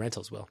Oilfield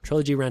Rentals will.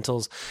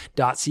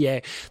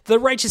 TrilogyRentals.ca. The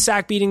righteous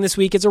sack beating this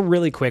week is a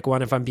really quick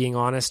one, if I'm being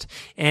honest.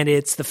 And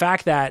it's the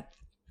fact that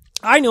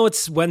I know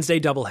it's Wednesday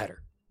doubleheader.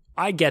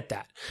 I get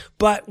that.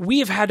 But we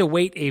have had to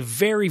wait a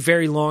very,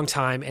 very long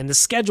time, and the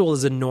schedule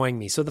is annoying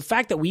me. So the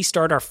fact that we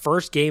start our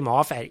first game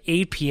off at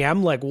 8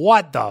 p.m., like,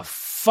 what the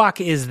fuck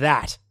is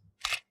that?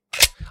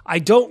 I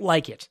don't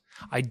like it.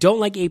 I don't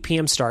like 8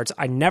 p.m. starts.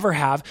 I never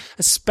have,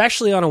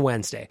 especially on a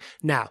Wednesday.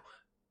 Now,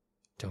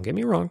 don't get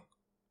me wrong.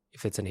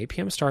 If it's an 8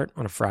 p.m. start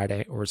on a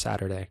Friday or a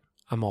Saturday,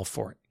 I'm all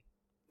for it.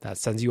 That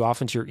sends you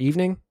off into your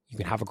evening. You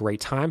can have a great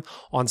time.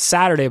 On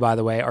Saturday, by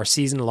the way, our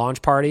season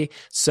launch party,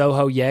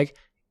 Soho Yeg,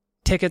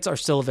 tickets are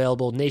still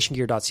available.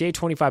 Nationgear.ca,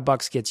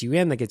 $25 gets you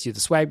in. That gets you the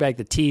swag bag,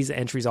 the tees, the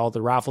entries, all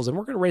the raffles, and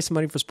we're going to raise some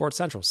money for Sports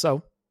Central. So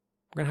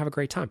we're going to have a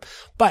great time.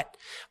 But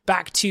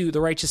back to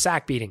the righteous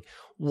sack beating.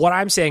 What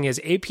I'm saying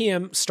is 8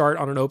 p.m. start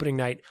on an opening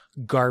night,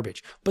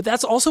 garbage. But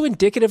that's also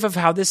indicative of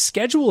how this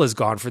schedule has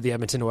gone for the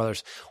Edmonton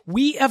Oilers.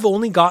 We have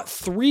only got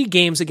 3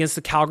 games against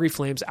the Calgary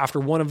Flames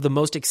after one of the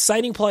most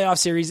exciting playoff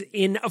series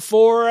in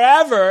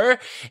forever,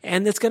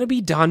 and it's going to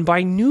be done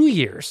by New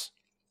Year's.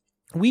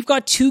 We've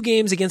got 2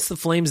 games against the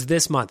Flames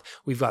this month.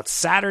 We've got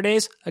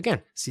Saturdays,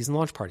 again, season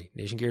launch party,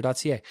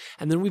 nationgear.ca.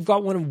 And then we've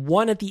got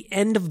one at the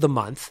end of the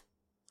month.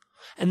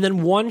 And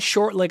then one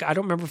short, like, I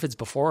don't remember if it's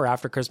before or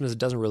after Christmas. It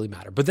doesn't really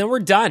matter. But then we're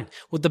done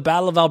with the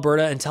Battle of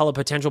Alberta until a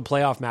potential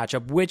playoff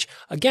matchup, which,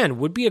 again,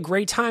 would be a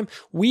great time.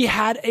 We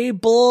had a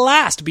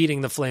blast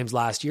beating the Flames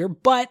last year,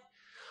 but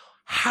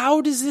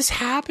how does this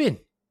happen?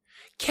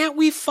 Can't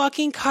we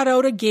fucking cut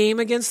out a game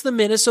against the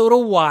Minnesota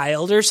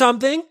Wild or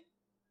something?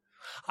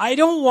 I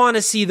don't want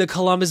to see the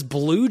Columbus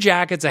Blue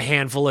Jackets a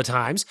handful of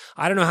times.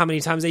 I don't know how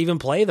many times they even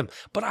play them,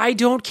 but I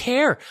don't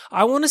care.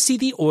 I want to see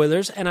the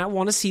Oilers and I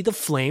want to see the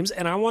Flames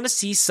and I want to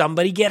see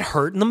somebody get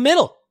hurt in the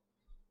middle.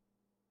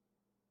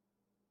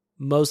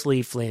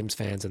 Mostly Flames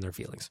fans and their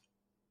feelings.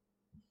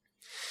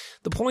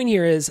 The point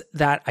here is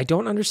that I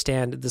don't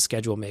understand the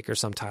schedule maker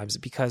sometimes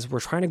because we're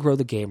trying to grow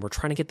the game. We're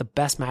trying to get the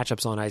best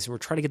matchups on ice. We're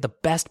trying to get the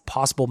best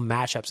possible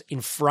matchups in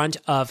front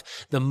of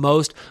the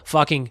most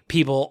fucking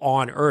people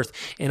on earth.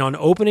 And on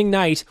opening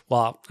night,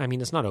 well, I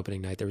mean, it's not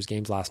opening night. There was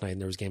games last night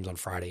and there was games on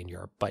Friday in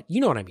Europe, but you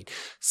know what I mean.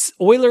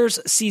 Oilers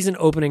season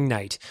opening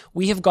night.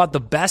 We have got the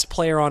best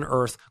player on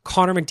earth,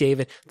 Connor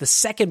McDavid, the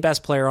second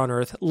best player on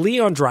earth,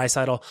 Leon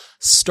Draisaitl,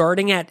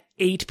 starting at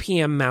 8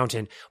 p.m.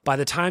 Mountain. By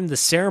the time the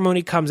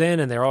ceremony comes in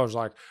and they're always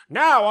like,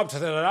 now up to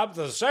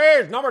the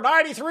stage, number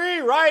 93,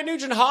 Ryan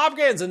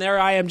Nugent-Hopkins. And there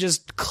I am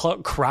just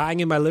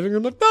crying in my living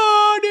room like,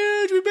 no,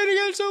 dude, we've been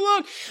together so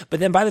long. But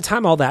then by the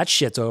time all that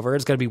shit's over,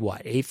 it's going to be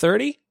what,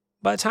 8:30?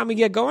 By the time we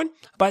get going?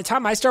 By the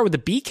time I start with the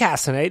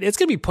B-cast tonight, it's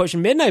going to be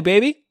pushing midnight,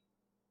 baby.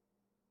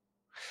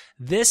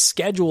 This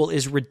schedule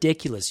is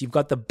ridiculous. You've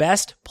got the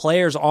best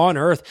players on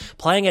earth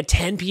playing at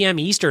 10 p.m.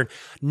 Eastern.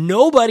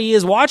 Nobody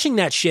is watching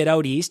that shit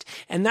out east,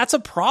 and that's a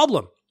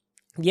problem.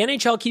 The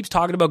NHL keeps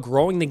talking about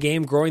growing the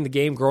game,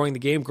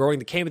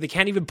 but they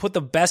can't even put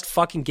the best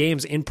fucking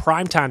games in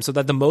prime time so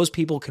that the most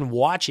people can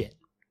watch it.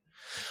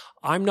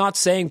 I'm not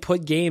saying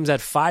put games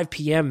at 5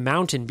 p.m.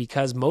 Mountain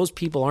because most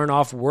people aren't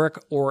off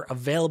work or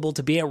available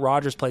to be at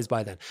Rogers Place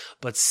by then.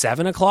 But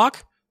 7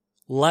 o'clock?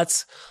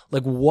 What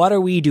are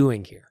we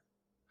doing here?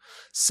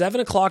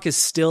 7 o'clock is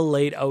still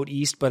late out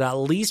east, but at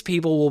least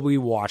people will be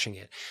watching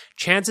it.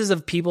 Chances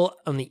of people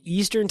on the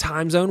Eastern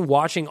time zone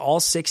watching all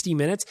 60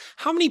 minutes,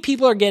 how many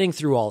people are getting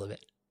through all of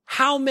it?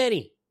 How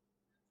many?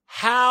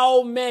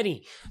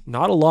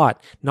 Not a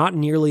lot. Not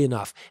nearly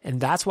enough. And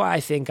that's why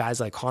I think guys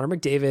like Connor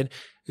McDavid,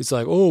 it's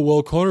like, oh,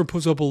 well, Connor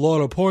puts up a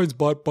lot of points,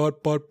 but.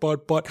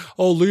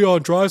 Oh,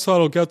 Leon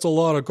Draisaitl gets a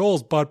lot of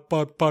goals, but.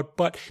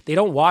 They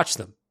don't watch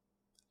them.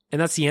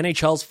 And that's the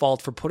NHL's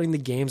fault for putting the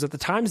games at the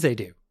times they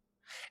do.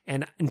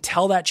 And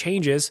until that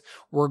changes,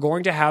 we're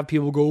going to have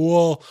people go,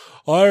 well,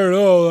 I don't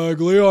know, like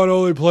Leon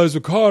only plays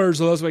with Connor,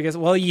 so that's what I guess.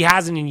 Well, he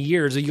hasn't in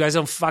years. You guys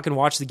don't fucking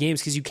watch the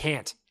games because you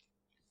can't.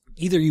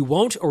 Either you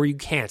won't or you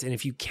can't. And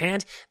if you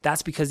can't,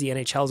 that's because the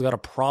NHL's got a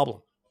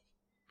problem.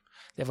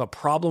 They have a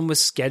problem with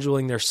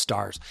scheduling their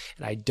stars,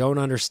 and I don't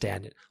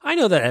understand it. I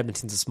know that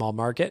Edmonton's a small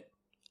market.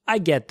 I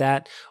get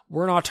that.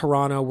 We're not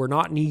Toronto. We're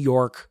not New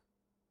York.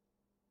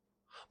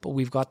 But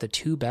we've got the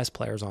 2 best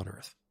players on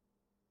earth.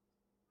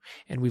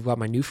 And we've got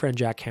my new friend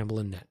Jack Campbell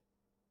in net.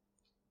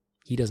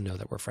 He doesn't know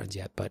that we're friends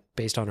yet, but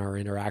based on our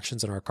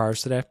interactions in our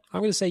cars today,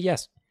 I'm going to say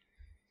yes.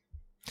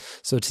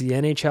 So to the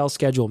NHL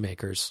schedule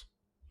makers,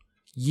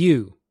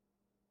 you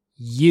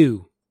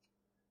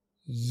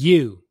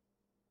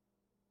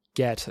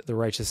get the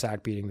righteous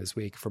act beating this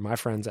week from my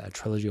friends at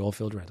Trilogy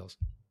Oilfield Rentals.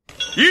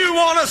 You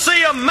want to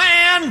see a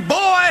man,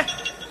 boy?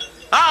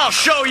 I'll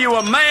show you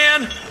a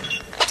man.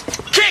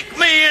 Kick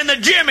me in the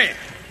jimmy.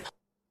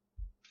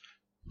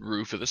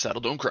 Roof of the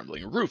Saddle Dome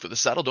crumbling, roof of the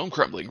Saddle Dome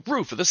crumbling,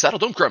 roof of the Saddle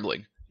Dome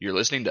crumbling. You're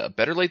listening to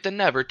Better Late Than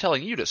Never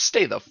telling you to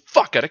stay the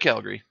fuck out of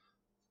Calgary.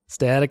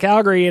 Stay out of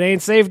Calgary. It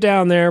ain't safe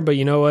down there, but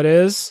you know what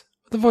is?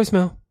 The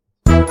voicemail.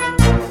 The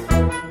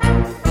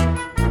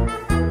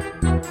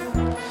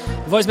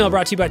voicemail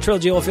brought to you by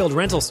Trilogy Oilfield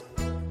Rentals.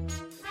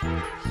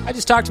 I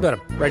just talked about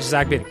him. Righteous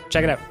Act Beating.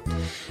 Check it out.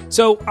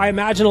 So I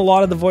imagine a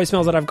lot of the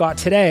voicemails that I've got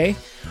today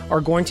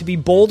are going to be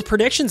bold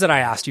predictions that I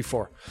asked you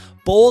for.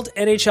 Bold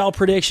NHL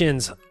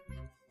predictions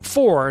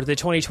for the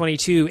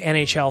 2022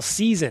 NHL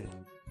season.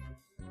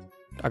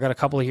 I got a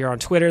couple here on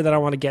Twitter that I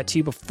want to get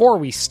to before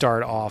we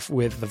start off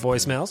with the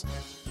voicemails.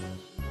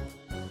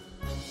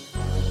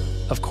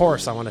 Of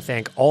course, I want to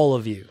thank all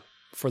of you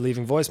for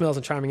leaving voicemails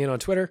and chiming in on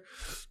Twitter.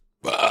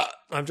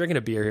 I'm drinking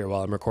a beer here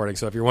while I'm recording,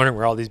 so if you're wondering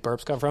where all these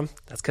burps come from,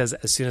 that's because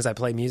as soon as I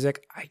play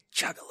music, I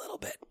chug a little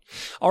bit.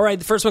 All right,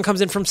 the first one comes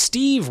in from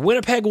Steve.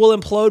 Winnipeg will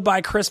implode by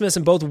Christmas,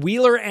 and both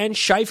Wheeler and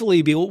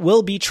Scheifele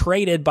will be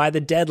traded by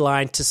the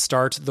deadline to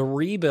start the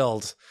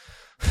rebuild.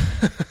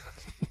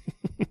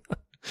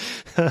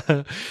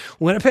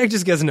 Winnipeg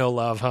just gets no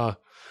love, huh?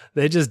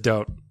 They just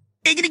don't.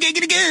 I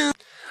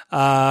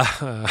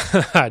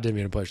didn't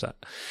mean to push that.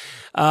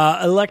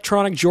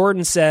 Electronic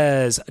Jordan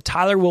says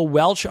Tyler will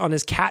welch on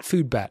his cat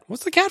food bet.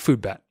 What's the cat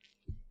food bet?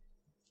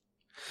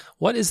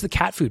 What is the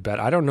cat food bet?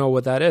 I don't know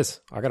what that is.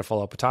 I got to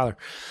follow up with Tyler.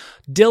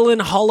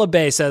 Dylan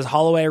Holloway says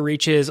Holloway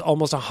reaches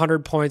almost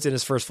 100 points in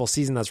his first full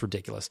season. That's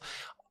ridiculous.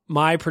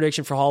 my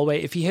prediction for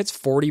Holloway, if he hits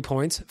 40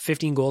 points,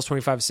 15 goals,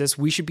 25 assists,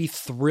 we should be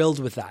thrilled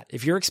with that.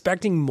 If you're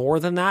expecting more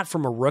than that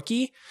from a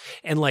rookie,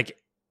 and like,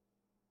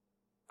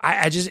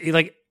 I just,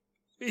 like,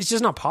 it's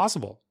just not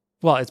possible.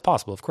 Well, it's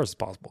possible. Of course it's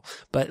possible.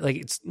 But like,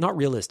 it's not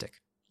realistic.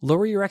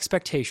 Lower your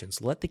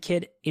expectations. Let the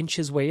kid inch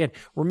his way in.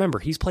 Remember,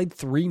 he's played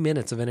 3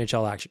 minutes of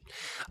NHL action.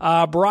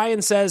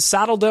 Brian says,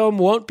 Saddle Dome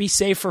won't be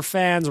safe for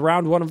fans.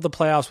 Round 1 of the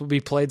playoffs will be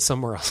played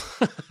somewhere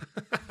else.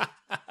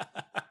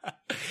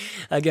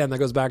 Again, that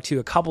goes back to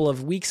a couple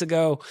of weeks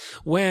ago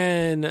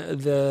when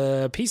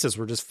the pieces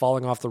were just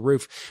falling off the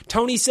roof.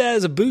 Tony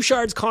says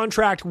Bouchard's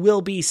contract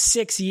will be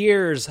 6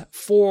 years,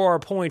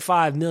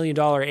 $4.5 million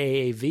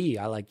AAV.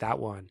 I like that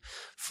one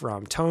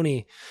from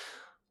Tony.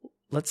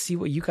 Let's see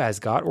what you guys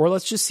got, or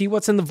let's just see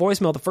what's in the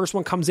voicemail. The first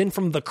one comes in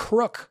from the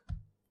Crook.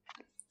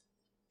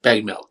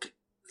 Bag milk.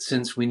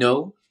 Since we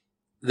know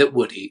that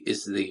Woody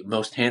is the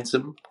most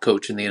handsome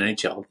coach in the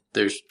NHL,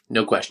 there's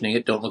no questioning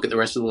it. Don't look at the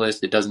rest of the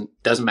list. It doesn't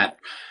matter.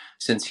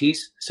 Since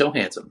he's so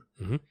handsome,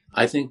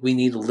 I think we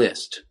need a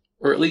list,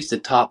 or at least a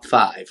top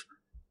 5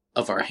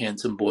 of our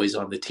handsome boys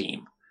on the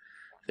team.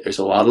 There's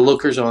a lot of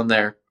lookers on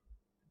there,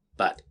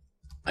 but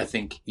I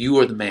think you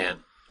are the man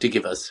to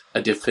give us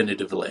a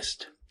definitive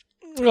list.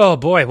 Oh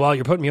boy, well,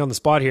 you're putting me on the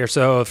spot here.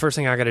 So the first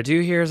thing I got to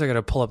do here is I got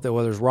to pull up the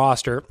Oilers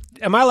roster.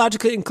 Am I allowed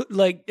to include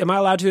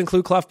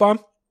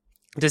Clefbaum?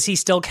 Does he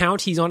still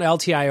count? He's on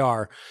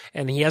LTIR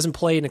and he hasn't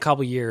played in a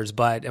couple years,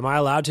 but am I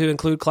allowed to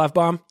include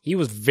Clefbaum? He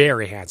was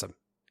very handsome.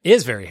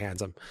 Is very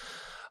handsome.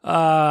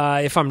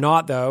 If I'm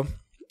not, though,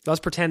 let's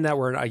pretend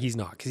that he's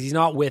not, because he's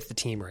not with the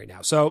team right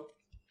now. So,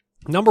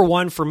 number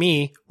 1 for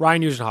me,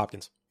 Ryan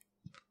Nugent-Hopkins.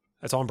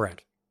 That's on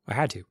brand. I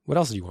had to. What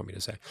else do you want me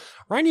to say?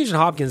 Ryan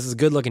Nugent-Hopkins is a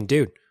good-looking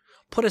dude.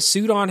 Put a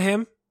suit on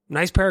him,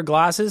 nice pair of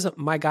glasses.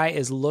 My guy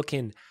is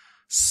looking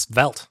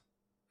svelte.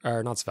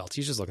 Or not svelte,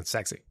 he's just looking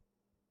sexy.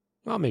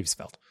 Well, maybe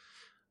svelte.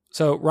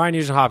 So, Ryan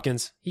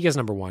Nugent-Hopkins, he gets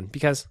number 1,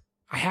 because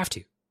I have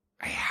to.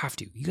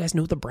 You guys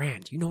know the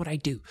brand. You know what I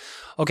do.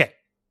 Okay.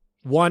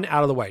 1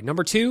 out of the way.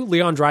 Number 2,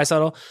 Leon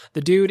Draisaitl.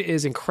 The dude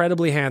is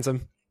incredibly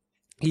handsome.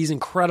 He's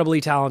incredibly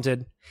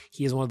talented.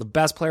 He is one of the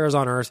best players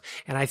on earth.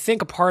 And I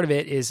think a part of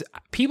it is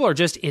people are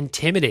just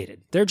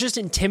intimidated. They're just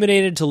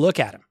intimidated to look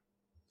at him.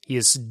 He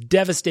is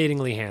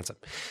devastatingly handsome.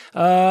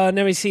 Let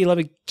me see. Let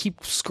me keep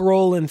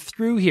scrolling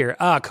through here.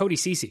 Cody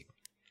Ceci.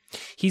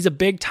 He's a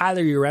big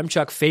Tyler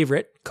Yaremchuk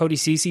favorite. Cody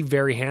Ceci,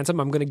 very handsome.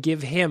 I'm going to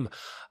give him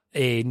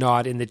a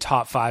nod in the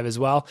top 5 as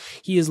well.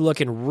 He is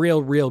looking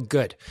real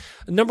good.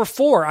 Number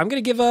 4, I'm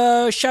going to give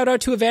a shout out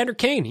to Evander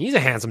Kane. He's a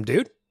handsome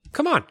dude.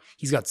 Come on.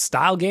 He's got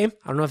style game.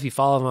 I don't know if you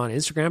follow him on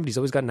Instagram, but he's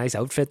always got nice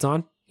outfits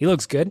on. He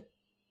looks good.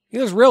 He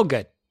looks real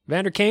good.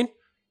 Evander Kane,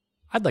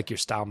 I'd like your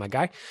style, my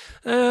guy.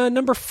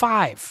 Number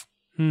 5.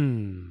 Okay,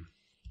 now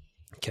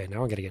I'm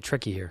going to get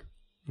tricky here.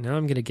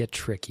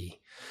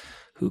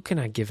 Who can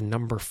I give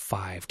number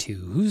 5 to?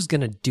 Who's going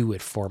to do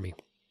it for me?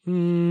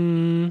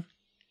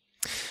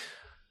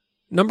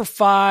 Number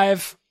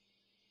 5.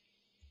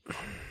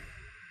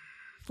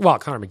 Well,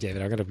 Connor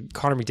McDavid.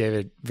 Connor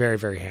McDavid, very,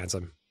 very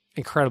handsome.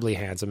 Incredibly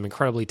handsome,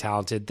 incredibly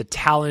talented. The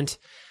talent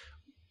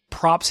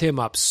props him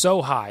up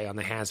so high on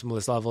the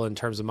handsomeness level in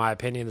terms of my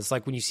opinion. It's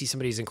like when you see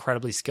somebody who's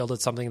incredibly skilled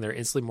at something and they're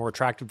instantly more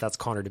attractive, that's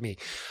Connor to me.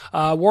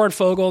 Warren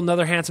Fogle,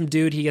 another handsome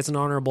dude. He gets an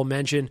honorable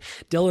mention.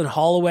 Dylan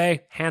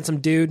Holloway, handsome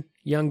dude,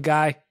 young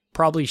guy.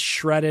 Probably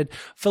shredded.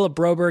 Philip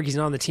Broberg, he's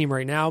not on the team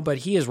right now, but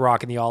he is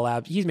rocking the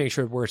All-Abs. He's making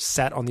sure we're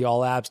set on the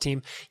All-Abs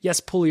team. Yes,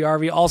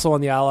 Puljujärvi also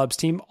on the All-Abs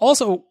team.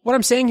 Also, what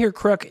I'm saying here,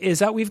 Crook, is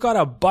that we've got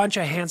a bunch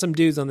of handsome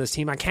dudes on this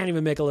team. I can't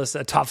even make a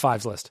top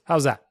 5s list.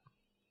 How's that?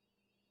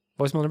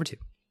 Voicemail number 2.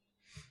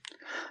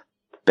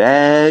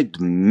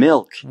 Bagged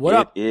Milk. What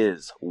up? It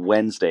is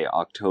Wednesday,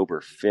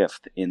 October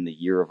 5th in the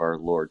year of our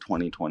Lord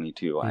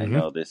 2022. I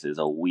know this is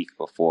a week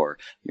before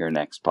your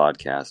next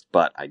podcast,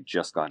 but I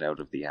just got out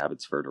of the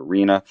Abbotsford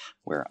Arena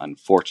where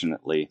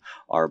unfortunately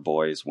our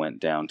boys went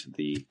down to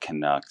the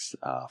Canucks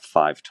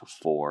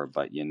 5-4.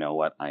 But you know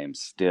what? I am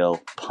still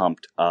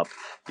pumped up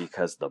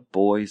because the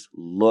boys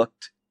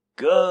looked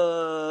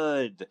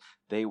good.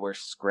 They were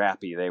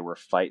scrappy, they were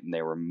fighting,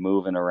 they were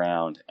moving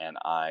around, and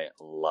I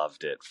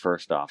loved it.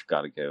 First off,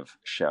 got to give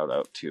shout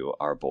out to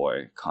our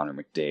boy, Connor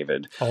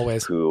McDavid.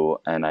 Always. Who,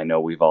 and I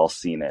know we've all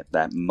seen it,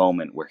 that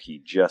moment where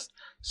he just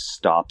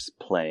stops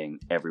playing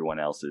everyone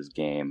else's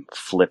game,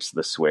 flips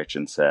the switch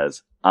and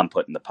says, I'm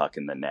putting the puck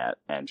in the net,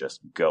 and just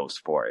goes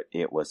for it.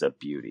 It was a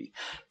beauty.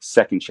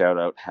 Second shout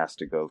out has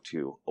to go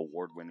to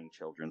award-winning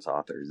children's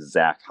author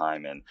Zach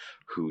Hyman,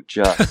 who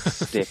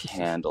just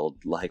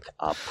stick-handled like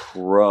a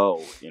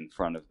pro in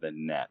front of the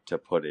net to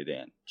put it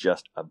in.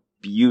 Just a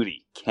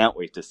beauty. Can't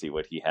wait to see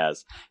what he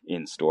has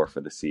in store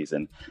for the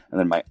season. And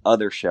then my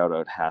other shout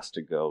out has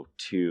to go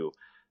to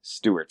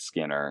Stuart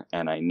Skinner,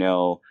 and I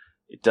know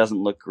it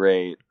doesn't look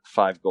great,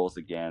 5 goals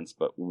against,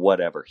 but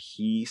whatever.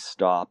 He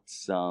stopped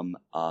some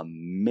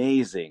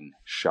amazing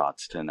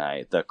shots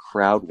tonight. The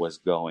crowd was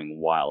going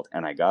wild.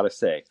 And I gotta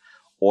say,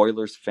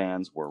 Oilers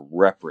fans were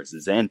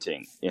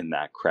representing in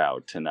that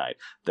crowd tonight.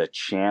 The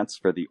chants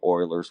for the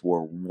Oilers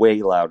were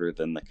way louder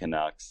than the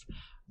Canucks.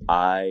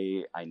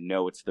 I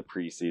know it's the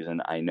preseason.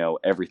 I know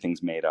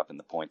everything's made up and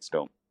the points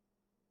don't.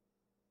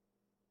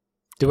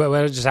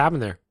 What just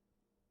happened there?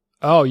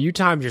 Oh, you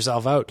timed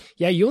yourself out.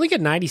 Yeah, you only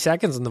get 90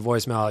 seconds in the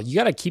voicemail. You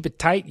got to keep it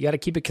tight. You got to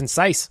keep it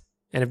concise.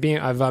 And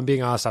if I'm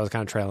being honest, I was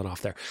kind of trailing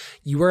off there.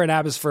 You were in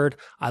Abbotsford.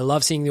 I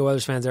love seeing the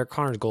Oilers fans there.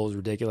 Connor's goal is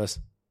ridiculous.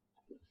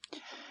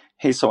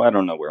 Hey, so I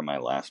don't know where my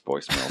last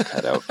voicemail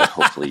cut out, but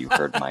hopefully you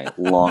heard my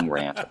long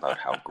rant about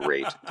how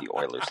great the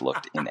Oilers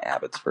looked in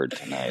Abbotsford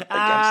tonight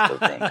against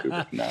the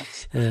Vancouver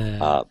Canucks.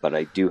 But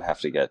I do have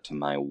to get to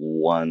my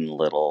one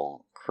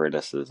little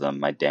criticism,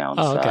 my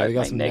downside,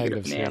 my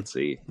negative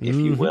Nancy, if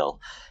you will.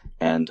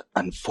 And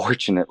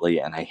unfortunately,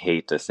 and I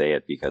hate to say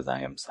it because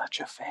I am such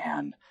a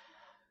fan,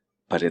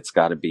 but it's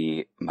got to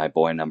be my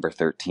boy number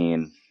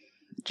 13,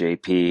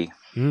 JP,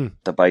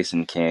 the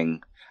Bison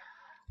King.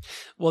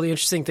 Well, the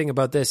interesting thing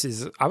about this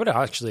is I would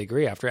actually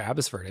agree. After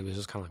Abbotsford, it was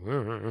just kind of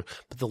like,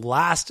 but the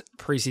last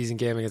preseason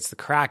game against the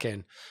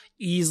Kraken,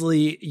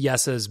 easily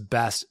Yessa's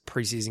best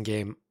preseason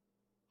game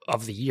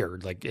of the year.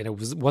 Like, and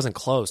it wasn't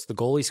close. The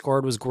goal he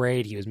scored was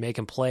great. He was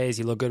making plays.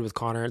 He looked good with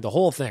Connor. The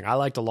whole thing, I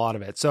liked a lot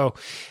of it. So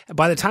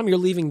by the time you're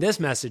leaving this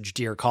message,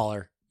 dear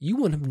caller, you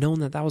wouldn't have known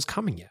that was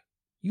coming yet.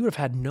 You would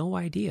have had no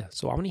idea.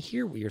 So I want to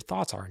hear what your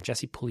thoughts are on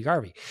Jesse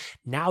Puljujarvi.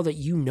 Now that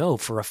you know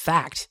for a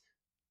fact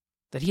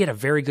that he had a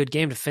very good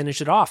game to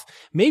finish it off.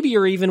 Maybe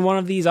you're even one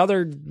of these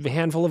other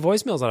handful of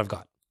voicemails that I've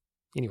got.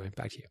 Anyway,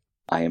 back to you.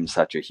 I am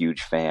such a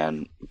huge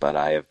fan, but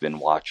I have been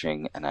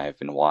watching and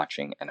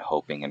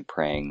hoping and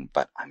praying,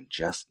 but I'm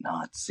just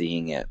not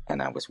seeing it.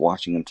 And I was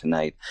watching him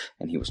tonight,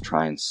 and he was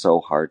trying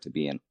so hard to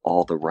be in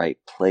all the right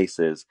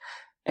places,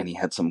 and he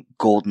had some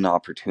golden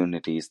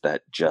opportunities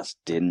that just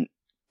didn't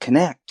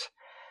connect.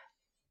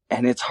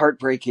 And it's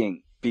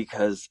heartbreaking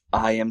because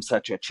I am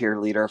such a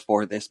cheerleader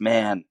for this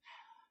man,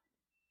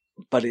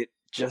 but it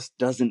just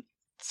doesn't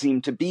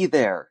seem to be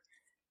there.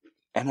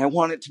 And I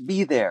want it to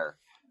be there.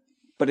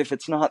 But if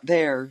it's not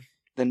there,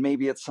 then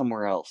maybe it's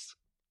somewhere else.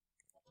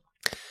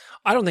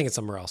 I don't think it's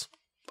somewhere else.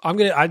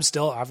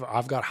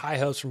 I've got high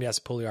hopes from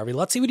Jesse Puljujarvi.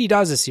 Let's see what he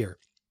does this year.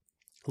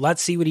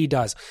 Let's see what he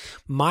does.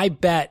 My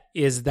bet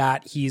is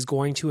that he's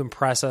going to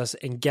impress us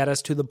and get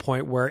us to the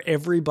point where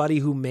everybody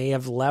who may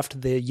have left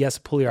the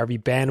Jesse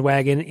Puljujarvi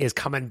bandwagon is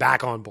coming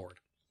back on board.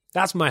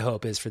 That's my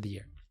hope is for the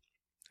year.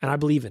 And I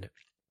believe in it.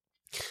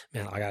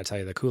 Man, I got to tell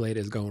you, the Kool-Aid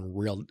is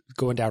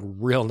going down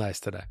real nice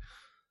today.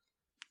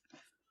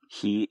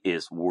 He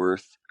is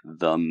worth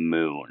the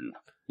moon.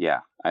 Yeah,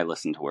 I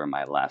listened to where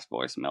my last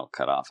voicemail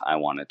cut off. I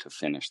wanted to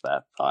finish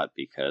that thought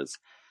because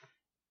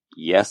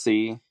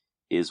Yessie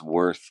is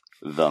worth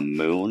the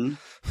moon.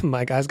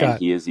 My guy's and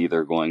he is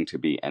either going to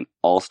be an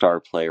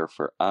all-star player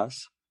for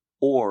us,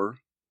 or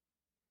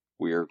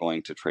we are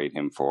going to trade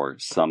him for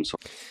some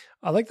sort.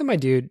 I like that my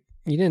dude,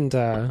 you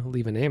didn't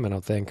leave a name, I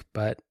don't think,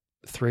 but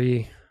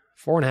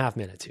 4.5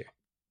 minutes here.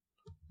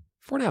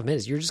 4.5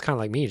 minutes. You're just kind of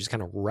like me, just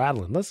kind of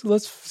rattling.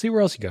 Let's see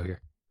where else you go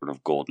here. Sort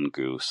of golden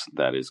goose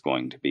that is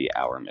going to be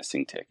our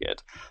missing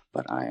ticket.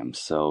 But I am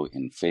so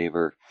in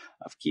favor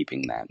of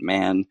keeping that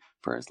man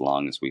for as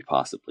long as we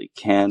possibly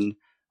can.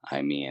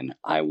 I mean,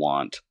 I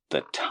want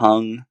the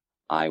tongue.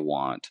 I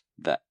want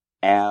the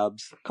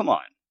abs. Come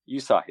on. You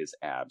saw his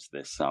abs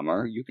this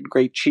summer. You could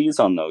grate cheese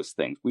on those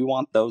things. We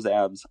want those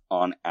abs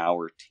on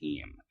our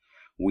team.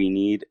 We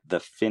need the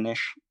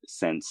Finnish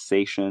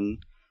sensation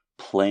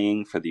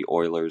playing for the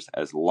Oilers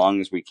as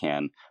long as we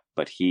can,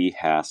 but he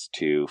has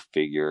to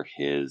figure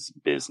his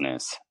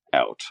business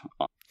out.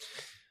 I'm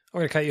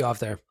going to cut you off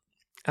there.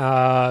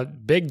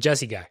 Big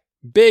Jesse guy.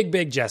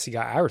 Big Jesse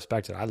guy. I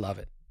respect it. I love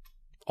it.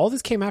 All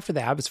this came after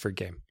the Abbotsford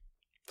game.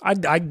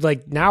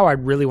 Now I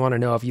really want to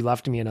know if you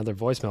left me another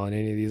voicemail in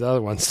any of these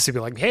other ones to be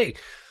like, hey,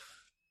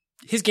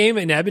 his game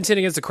in Edmonton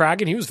against the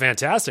Kraken, he was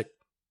fantastic.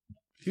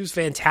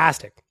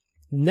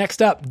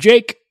 Next up,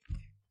 Jake.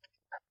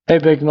 Hey,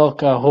 Big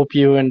Milk. Hope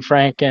you and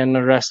Frank and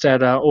the rest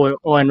at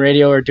ON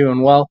Radio are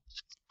doing well.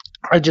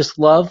 I just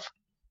love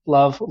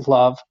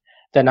that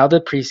now the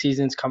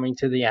preseason's coming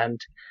to the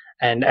end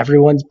and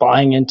everyone's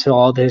buying into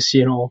all this,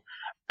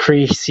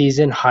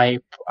 preseason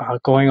hype,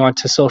 going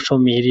onto social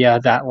media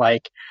that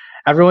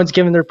everyone's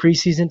giving their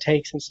preseason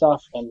takes and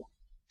stuff. And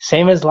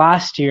same as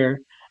last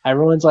year,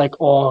 everyone's like,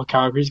 oh,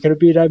 Calgary's going to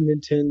beat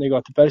Edmonton. They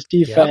got the best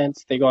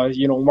defense. Yep. They got,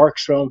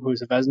 Markstrom,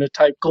 who's a Vezina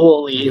type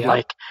goalie.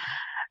 Yep.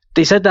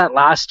 They said that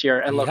last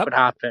year, and look what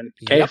happened.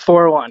 Okay, yep.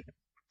 4-1.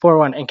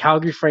 And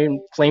Calgary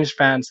Flames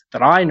fans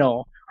that I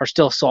know are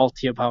still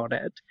salty about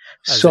it.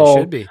 As they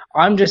should be.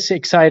 I'm just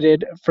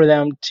excited for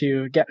them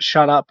to get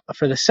shut up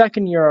for the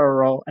second year in a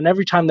row. And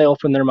every time they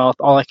open their mouth,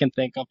 all I can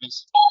think of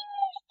is...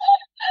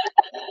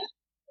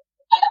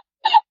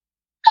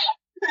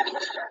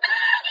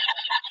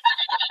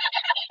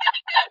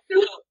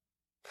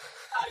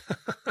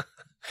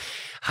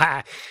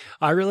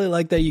 I really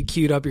like that you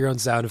queued up your own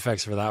sound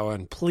effects for that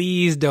one.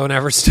 Please don't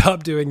ever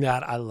stop doing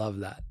that. I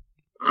love that.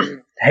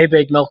 Hey,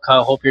 Big Milk.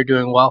 Hope you're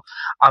doing well.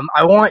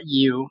 I want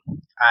you,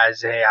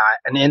 as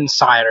an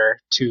insider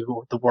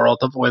to the world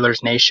of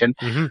Oilers Nation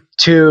Mm-hmm.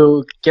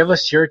 to give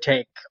us your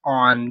take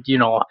on,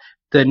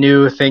 the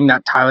new thing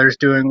that Tyler's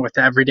doing with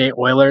the Everyday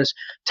Oilers.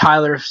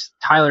 Tyler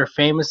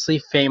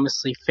famously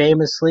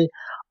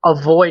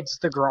avoids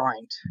the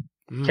grind.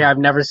 Okay, I've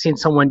never seen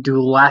someone do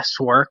less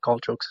work, all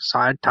jokes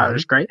aside,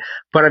 Tyler's great,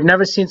 but I've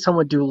never seen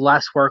someone do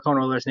less work on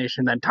Oilers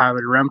Nation than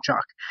Tyler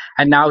Remchuk.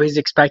 And now he's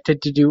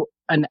expected to do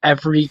an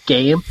every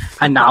game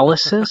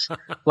analysis.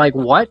 Like,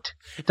 what?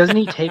 Doesn't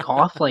he take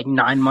off like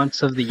 9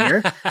 months of the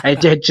year?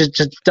 It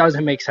just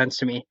doesn't make sense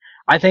to me.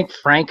 I think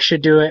Frank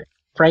should do it.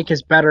 Frank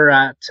is better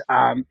at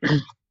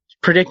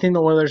predicting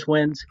the Oilers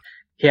wins.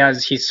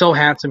 He's so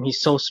handsome. He's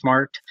so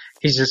smart.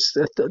 He's just,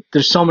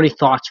 there's so many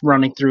thoughts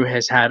running through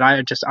his head.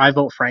 I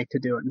vote Frank to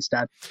do it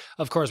instead.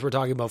 Of course, we're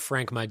talking about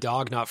Frank, my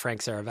dog, not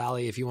Frank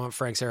Saravalli. If you want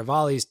Frank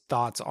Saravalli's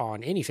thoughts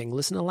on anything,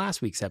 listen to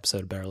last week's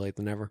episode of Better Late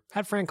Than Never.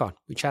 Had Frank on.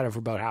 We chatted for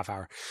about half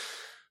hour.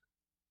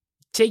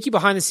 Take you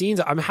behind the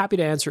scenes. I'm happy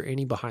to answer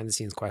any behind the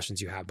scenes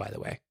questions you have, by the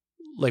way.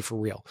 Like, for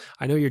real.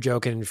 I know you're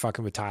joking and you're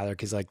fucking with Tyler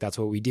because like that's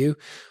what we do.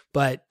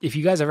 But if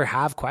you guys ever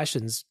have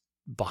questions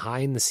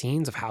behind the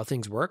scenes of how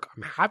things work,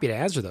 I'm happy to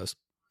answer those.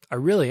 I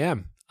really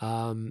am.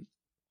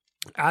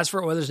 As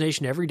for Oilers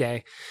Nation Every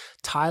Day,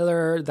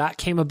 Tyler, that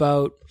came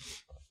about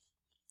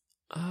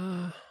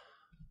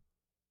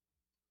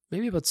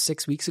maybe about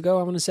 6 weeks ago,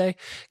 I want to say.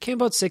 Came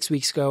about 6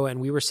 weeks ago, and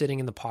we were sitting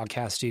in the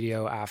podcast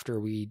studio after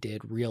we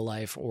did Real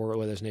Life or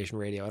Oilers Nation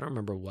Radio. I don't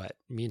remember what.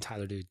 Me and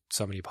Tyler do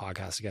so many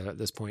podcasts together at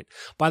this point.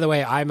 By the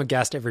way, I'm a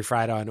guest every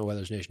Friday on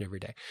Oilers Nation Every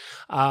Day.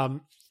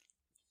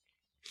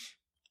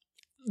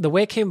 The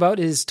way it came about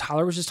is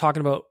Tyler was just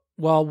talking about,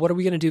 well, what are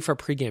we going to do for a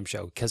pregame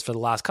show? Because for the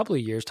last couple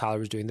of years, Tyler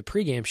was doing the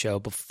pregame show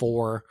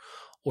before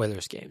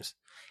Oilers games.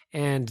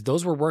 And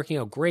those were working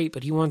out great,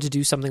 but he wanted to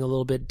do something a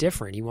little bit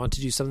different. He wanted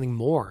to do something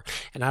more.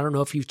 And I don't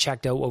know if you've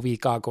checked out what we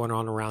got going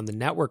on around the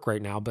network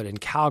right now, but in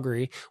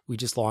Calgary, we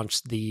just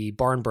launched the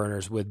Barn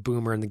Burners with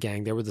Boomer and the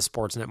gang. They were the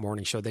Sportsnet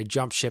morning show. They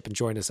jumped ship and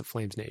joined us at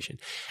Flames Nation.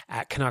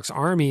 At Canucks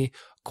Army,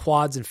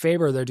 Quads and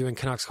Faber, they're doing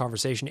Canucks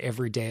Conversation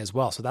every day as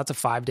well. So that's a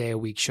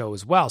 5-day-a-week show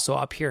as well. So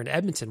up here in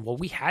Edmonton, well,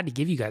 we had to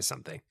give you guys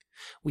something.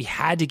 We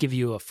had to give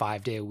you a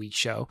 5-day-a-week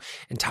show.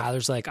 And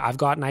Tyler's like, I've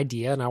got an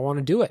idea and I want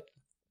to do it.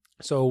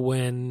 So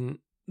when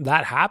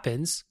that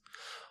happens,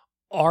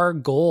 our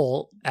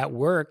goal at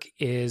work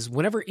is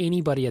whenever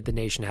anybody at the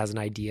Nation has an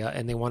idea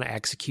and they want to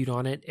execute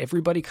on it,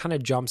 everybody kind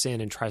of jumps in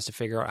and tries to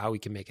figure out how we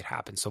can make it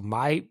happen. So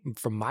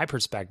from my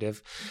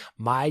perspective,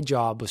 my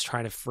job was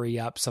trying to free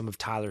up some of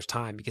Tyler's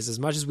time, because as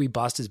much as we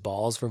bust his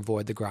balls for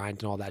avoid the grind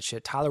and all that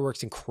shit, Tyler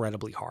works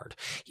incredibly hard.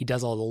 He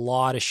does a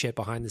lot of shit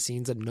behind the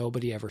scenes that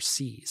nobody ever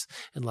sees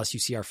unless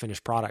you see our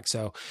finished product.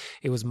 So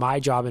it was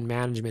my job in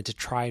management to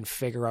try and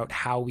figure out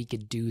how we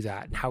could do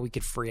that and how we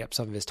could free up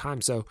some of his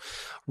time. So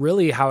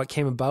really how it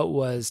came about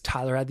was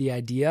Tyler had the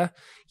idea.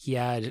 He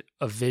had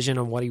a vision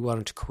on what he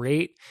wanted to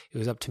create. It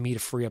was up to me to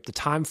free up the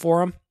time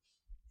for him.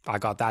 I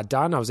got that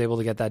done. I was able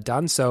to get that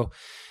done. So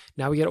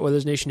now we get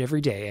Oilers Nation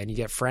every day, and you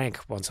get Frank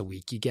once a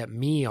week. You get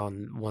me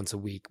on once a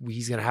week.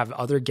 He's going to have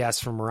other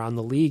guests from around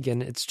the league,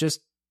 and it's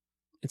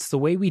the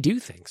way we do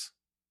things.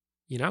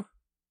 You know?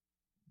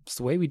 It's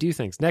the way we do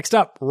things. Next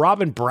up,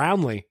 Robin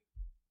Brownlee.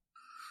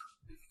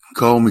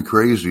 Call me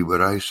crazy,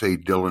 but I say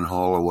Dylan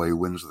Holloway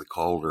wins the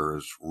Calder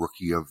as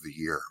Rookie of the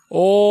Year.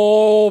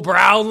 Oh,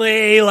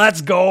 Brownlee,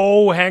 let's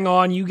go. Hang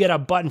on, you get a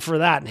button for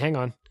that. Hang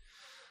on.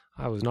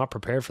 I was not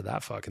prepared for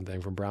that fucking thing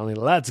from Brownlee.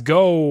 Let's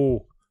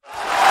go.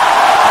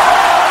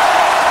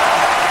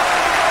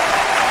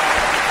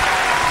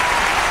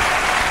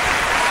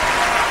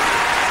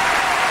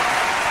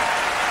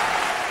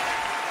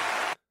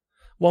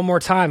 One more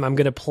time, I'm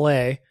going to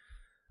play.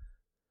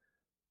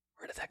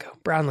 Where did that go?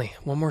 Brownlee,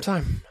 one more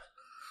time.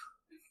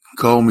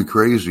 Call me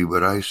crazy,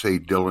 but I say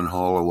Dylan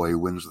Holloway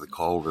wins the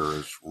Calder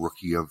as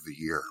Rookie of the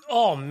Year.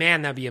 Oh,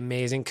 man, that'd be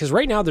amazing. Because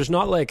right now, there's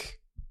not like,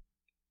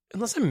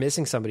 unless I'm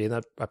missing somebody, and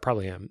that I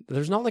probably am,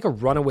 there's not like a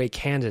runaway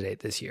candidate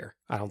this year,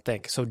 I don't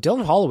think. So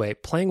Dylan Holloway,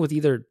 playing with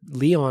either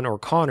Leon or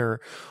Connor,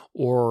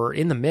 or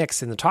in the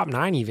mix, in the top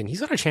 9 even,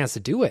 he's got a chance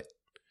to do it.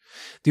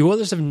 The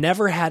Oilers have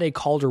never had a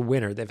Calder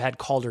winner. They've had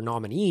Calder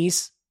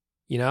nominees,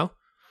 you know?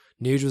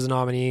 Nuge was a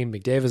nominee,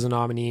 McDavid was a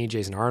nominee,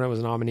 Jason Arnott was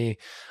a nominee,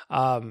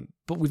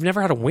 but we've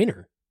never had a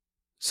winner.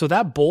 So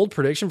that bold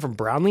prediction from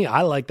Brownlee,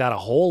 I like that a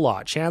whole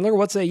lot. Chandler,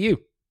 what say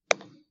you?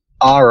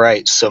 All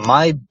right, so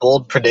my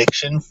bold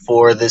prediction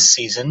for this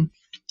season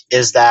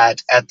is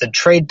that at the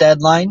trade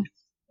deadline,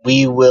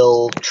 we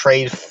will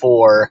trade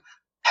for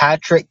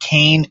Patrick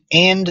Kane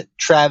and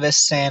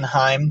Travis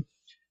Sanheim.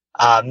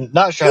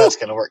 Not sure how that's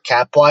going to work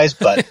cap-wise,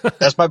 but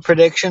that's my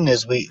prediction,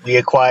 is we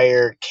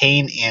acquire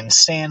Kane and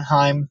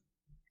Sanheim.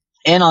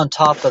 And on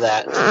top of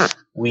that,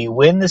 we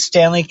win the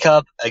Stanley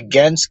Cup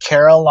against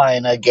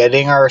Carolina,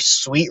 getting our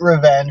sweet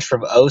revenge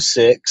from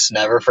 2006,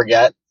 never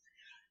forget.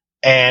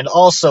 And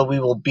also, we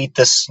will beat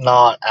the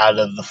snot out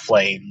of the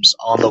Flames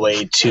on the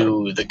way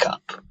to the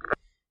Cup.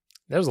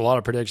 There's a lot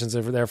of predictions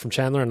over there from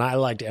Chandler, and I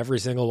liked every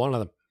single one of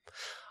them.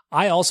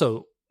 I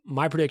also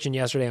my prediction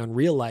yesterday on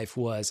Real Life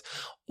was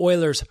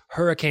Oilers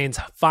Hurricanes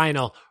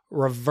final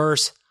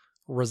reverse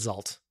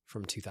result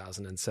from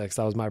 2006.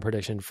 That was my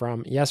prediction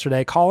from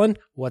yesterday. Colin,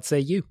 what say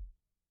you?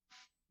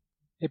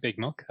 Hey, Big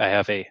Milk. I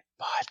have a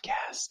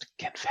podcast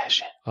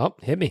confession. Oh,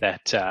 hit me.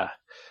 That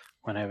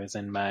when I was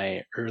in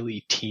my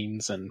early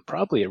teens and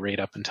probably right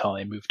up until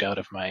I moved out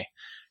of my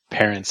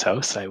parents'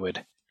 house, I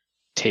would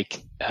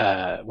take,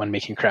 when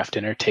making craft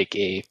dinner, take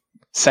a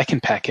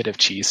second packet of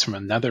cheese from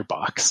another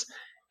box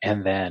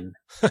and then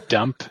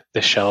dump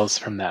the shells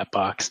from that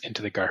box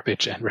into the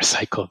garbage and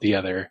recycle the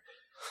other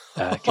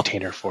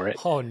container for it.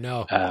 Oh,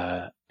 no.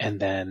 And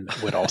then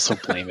would also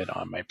blame it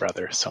on my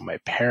brother. So my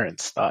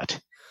parents thought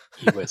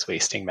he was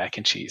wasting mac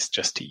and cheese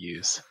just to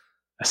use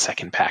a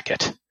second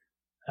packet.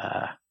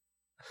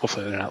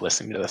 Hopefully they're not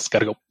listening to this.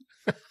 Gotta go.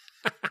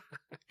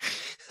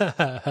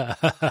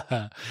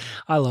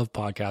 I love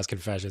podcast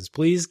confessions.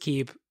 Please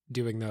keep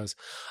doing those.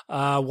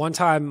 One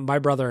time, my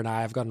brother and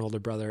I've got an older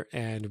brother,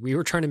 and we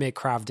were trying to make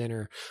craft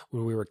dinner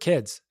when we were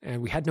kids,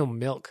 and we had no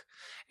milk.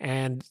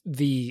 And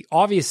the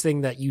obvious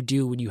thing that you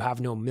do when you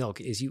have no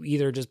milk is you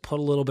either just put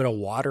a little bit of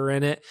water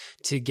in it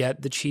to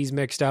get the cheese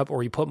mixed up,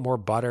 or you put more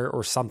butter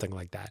or something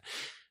like that.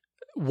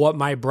 What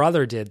my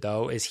brother did,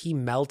 though, is he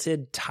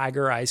melted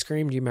Tiger ice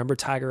cream. Do you remember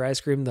Tiger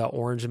ice cream, the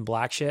orange and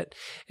black shit?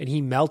 And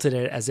he melted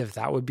it as if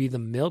that would be the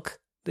milk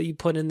that you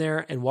put in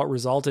there. And what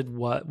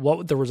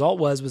the result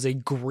was a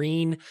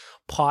green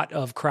pot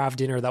of craft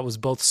dinner that was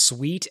both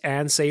sweet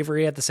and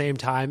savory at the same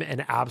time,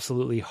 and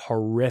absolutely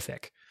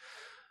horrific.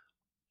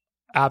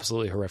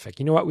 Absolutely horrific.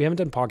 You know what? We haven't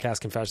done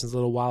podcast confessions in a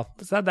little while.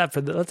 Let's add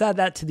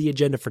that to the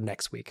agenda for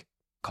next week.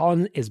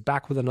 Colin is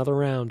back with another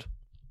round.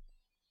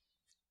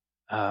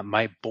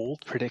 My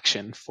bold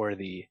prediction for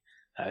the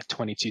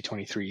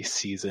 22-23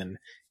 season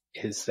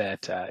is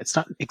that it's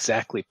not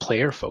exactly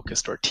player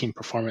focused or team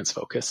performance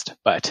focused,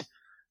 but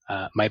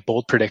my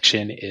bold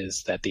prediction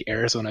is that the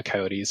Arizona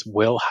Coyotes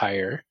will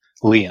hire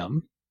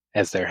Liam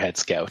as their head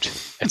scout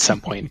at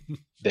some point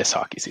this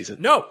hockey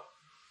season. No.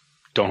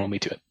 Don't hold me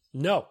to it.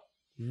 No.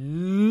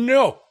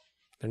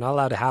 They're not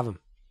allowed to have him.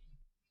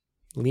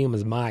 Liam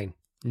is mine.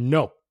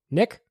 No.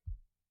 Nick?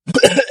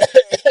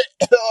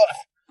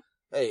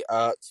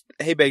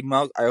 Hey, Big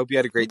Milk. I hope you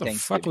had a great What the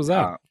Thanksgiving. fuck was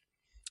that?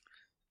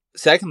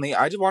 Secondly,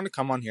 I just want to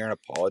come on here and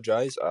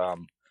apologize.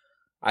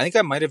 I think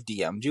I might have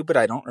DM'd you, but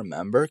I don't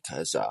remember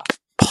because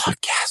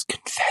podcast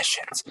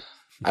confessions.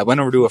 I went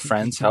over to a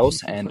friend's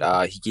house and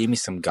he gave me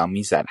some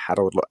gummies that had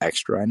a little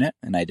extra in it,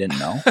 and I didn't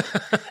know.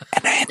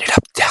 And I ended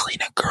up telling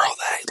a girl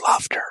that I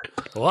loved her.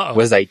 Whoa.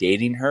 Was I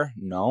dating her?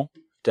 No.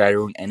 Did I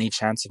ruin any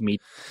chance of me?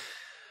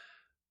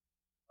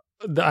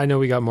 I know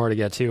we got more to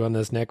get to on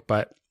this, Nick,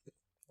 but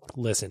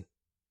listen.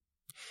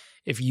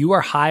 If you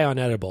are high on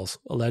edibles,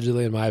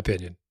 allegedly in my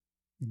opinion,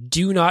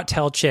 do not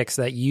tell chicks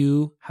that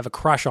you have a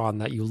crush on,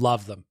 that you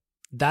love them.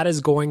 That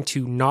is going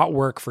to not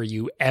work for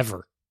you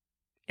ever.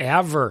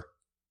 Ever.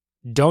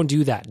 Don't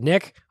do that.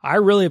 Nick, I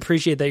really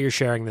appreciate that you're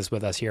sharing this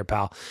with us here,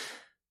 pal.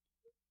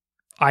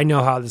 I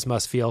know how this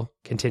must feel.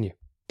 Continue.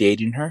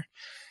 Dating her?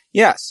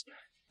 Yes.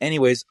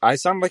 Anyways, I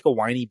sound like a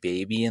whiny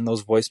baby in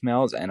those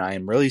voicemails, and I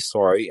am really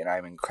sorry, and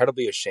I'm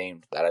incredibly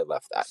ashamed that I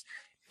left that.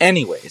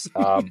 Anyways,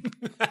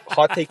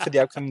 hot take for the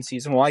upcoming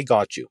season. Well, I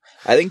got you.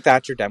 I think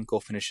Thatcher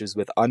Demko finishes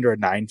with under a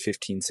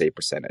 .915 save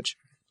percentage.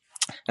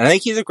 And I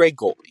think he's a great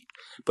goalie.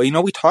 But,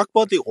 we talk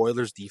about the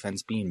Oilers'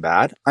 defense being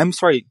bad. I'm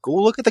sorry, go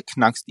look at the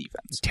Canucks'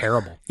 defense.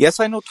 Terrible.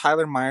 Yes, I know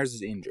Tyler Myers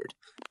is injured.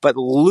 But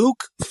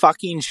Luke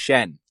fucking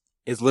Shen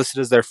is listed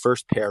as their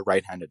first pair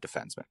right-handed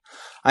defenseman.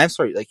 I'm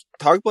sorry,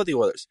 talk about the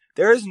Oilers.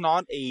 There is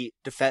not a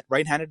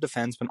right-handed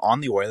defenseman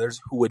on the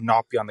Oilers who would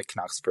not be on the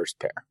Canucks' first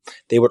pair.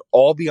 They would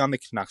all be on the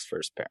Canucks'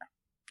 first pair.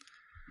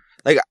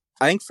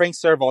 I think Frank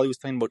Saravalli was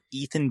talking about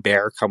Ethan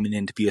Bear coming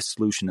in to be a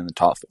solution in the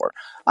top four.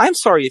 I'm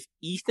sorry, if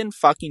Ethan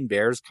fucking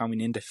Bear is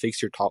coming in to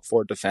fix your top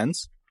four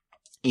defense,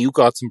 you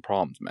got some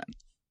problems, man.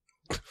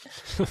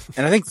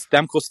 And I think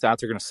Stamkos'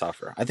 stats are going to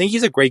suffer. I think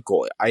he's a great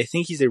goalie. I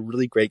think he's a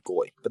really great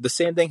goalie. But the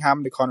same thing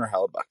happened to Connor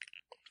Hellebuyck.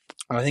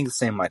 And I think the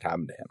same might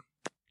happen to him.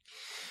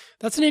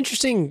 That's an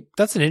interesting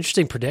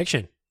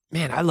prediction.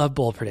 Man, I love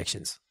bold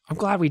predictions. I'm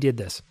glad we did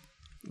this.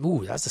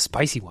 Ooh, that's a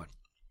spicy one.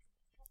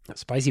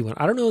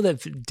 I don't know that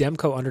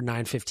Demko under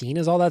 915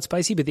 is all that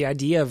spicy, but the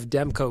idea of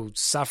Demko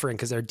suffering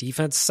because their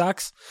defense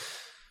sucks,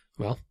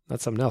 well,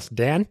 that's something else.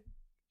 Dan,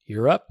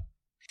 you're up.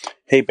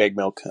 Hey, Big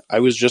Milk. I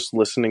was just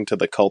listening to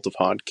the Cult of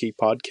Hockey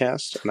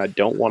podcast, and I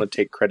don't want to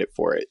take credit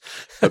for it,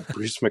 but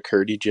Bruce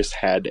McCurdy just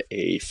had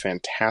a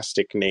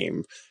fantastic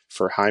name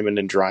for Hyman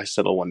and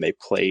Draisaitl when they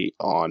play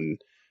on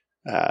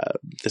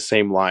the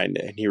same line,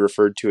 and he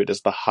referred to it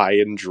as the high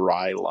and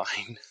dry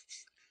line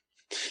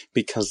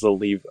because they'll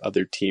leave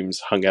other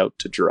teams hung out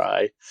to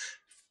dry.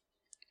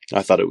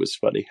 I thought it was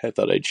funny. I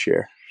thought I'd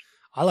share.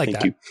 I like Thank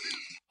that. you.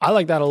 I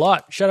like that a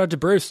lot. Shout out to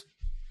Bruce.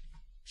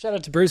 Shout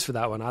out to Bruce for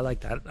that one. I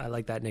like that. I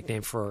like that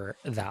nickname for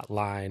that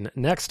line.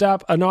 Next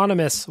up,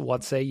 Anonymous.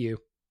 What say you?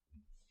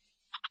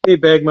 Hey,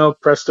 Bag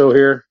Milk, Presto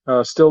here.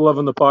 Still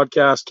loving the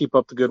podcast. Keep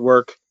up the good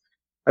work.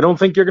 I don't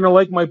think you're going to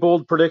like my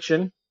bold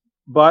prediction,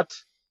 but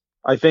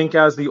I think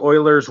as the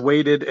Oilers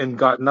waited and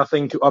got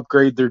nothing to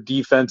upgrade their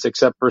defense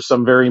except for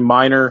some very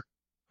minor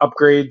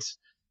upgrades,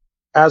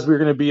 as we're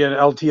going to be in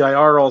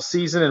LTIR all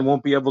season and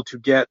won't be able to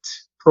get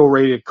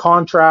prorated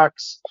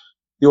contracts,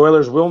 the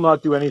Oilers will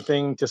not do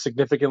anything to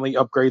significantly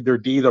upgrade their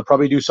D. They'll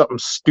probably do something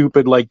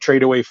stupid like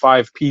trade away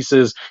 5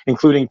 pieces,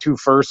 including 2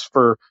 firsts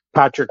for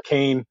Patrick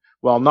Kane,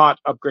 while not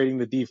upgrading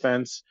the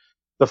defense.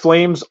 The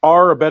Flames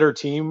are a better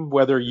team,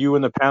 whether you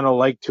and the panel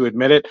like to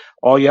admit it.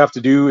 All you have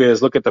to do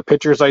is look at the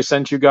pictures I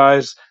sent you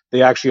guys.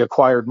 They actually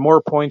acquired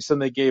more points than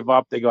they gave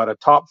up. They got a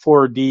top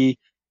 4 D.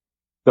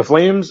 The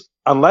Flames,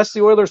 unless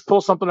the Oilers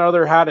pull something out of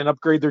their hat and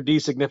upgrade their D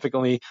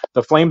significantly,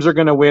 the Flames are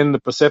going to win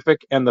the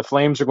Pacific, and the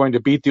Flames are going to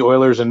beat the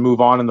Oilers and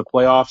move on in the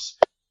playoffs.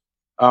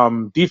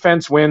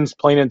 Defense wins,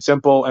 plain and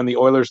simple, and the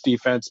Oilers'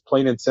 defense,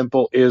 plain and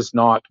simple, is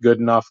not good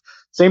enough.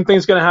 Same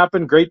thing's going to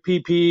happen. Great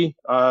PP,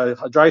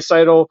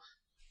 Draisaitl,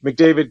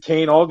 McDavid,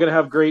 Kane, all going to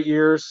have great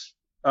years.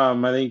 I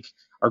think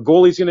our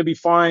goalie's going to be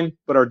fine,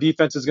 but our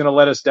defense is going to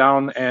let us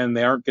down, and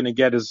they aren't going to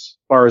get as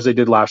far as they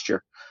did last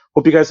year.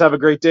 Hope you guys have a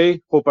great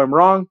day. Hope I'm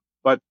wrong,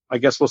 but I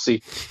guess we'll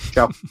see.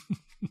 Ciao.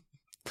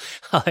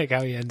 I like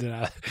how he ended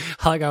up.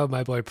 I like how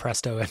my boy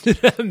Presto ended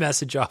a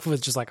message off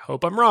with just like,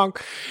 hope I'm wrong.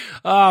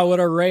 Oh, what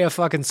a ray of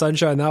fucking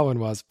sunshine that one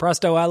was.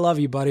 Presto, I love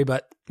you, buddy,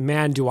 but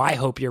man, do I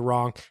hope you're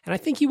wrong. And I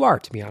think you are,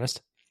 to be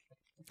honest.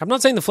 I'm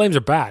not saying the Flames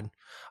are bad.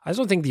 I just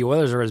don't think the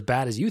Oilers are as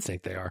bad as you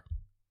think they are.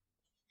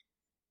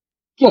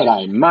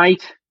 G'day,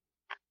 mate.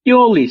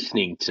 You're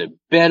listening to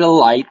Better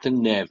Late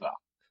Than Never.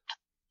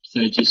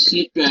 So just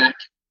sit back,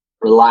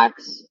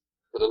 relax,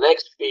 for the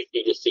next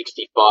 50 to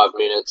 65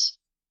 minutes,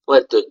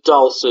 let the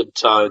dulcet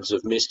tones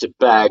of Mr.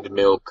 Bagged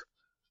Milk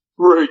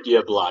root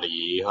your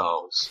bloody ear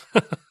holes.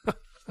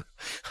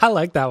 I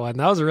like that one.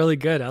 That was really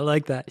good. I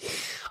like that.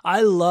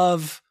 I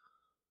love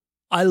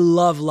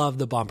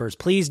the bumpers.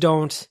 Please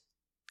don't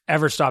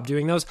ever stop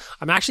doing those.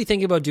 I'm actually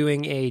thinking about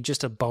doing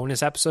just a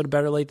bonus episode of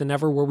Better Late Than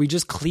Never where we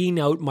just clean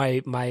out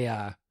my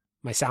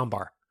sound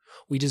bar.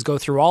 We just go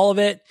through all of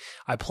it.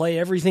 I play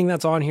everything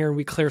that's on here and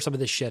we clear some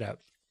of this shit out.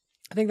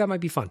 I think that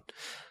might be fun.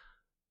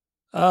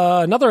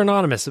 Another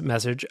anonymous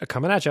message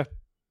coming at you.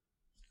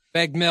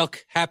 Bagged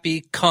Milk,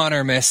 happy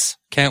Connor miss.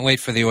 Can't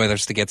wait for the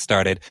Oilers to get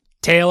started.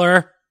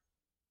 Taylor.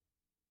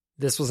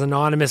 This was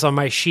anonymous on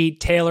my sheet.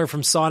 Taylor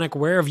from Sonic,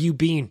 where have you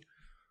been?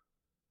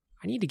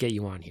 I need to get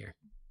you on here.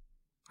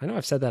 I know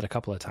I've said that a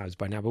couple of times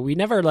by now, but we've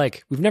never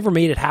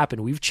made it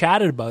happen. We've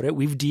chatted about it.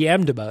 We've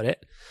DM'd about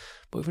it,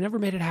 but we've never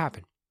made it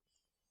happen.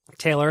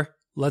 Taylor,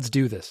 let's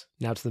do this.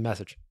 Now to the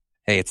message.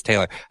 Hey, it's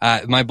Taylor.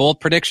 My bold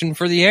prediction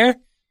for the year?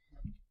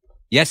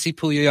 Jesse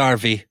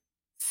Puljujarvi,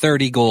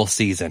 30-goal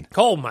season.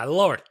 Oh, my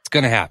Lord. It's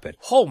going to happen.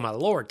 Oh, my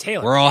Lord,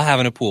 Taylor. We're all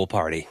having a pool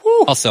party.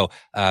 Whew. Also,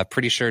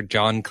 pretty sure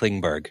John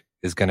Klingberg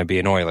is going to be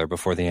an Oiler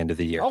before the end of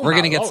the year. Oh, We're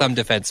going to get Lord. some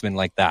defensemen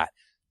like that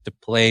to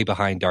play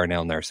behind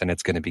Darnell Nurse, and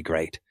it's going to be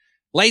great.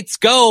 Let's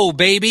go,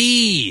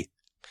 baby!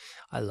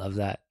 I love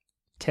that.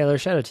 Taylor,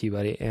 shout out to you,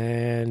 buddy.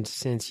 And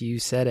since you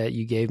said it,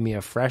 you gave me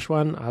a fresh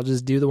one. I'll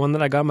just do the one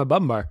that I got in my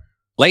bum bar.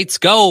 Let's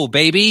go,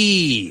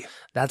 baby!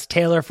 That's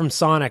Taylor from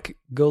Sonic.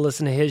 Go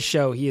listen to his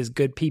show. He is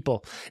good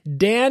people.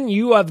 Dan,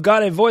 you have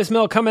got a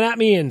voicemail coming at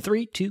me in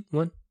 3, 2,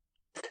 1.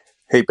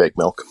 Hey, Big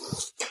Milk.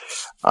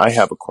 I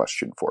have a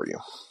question for you.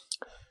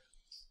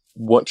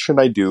 What should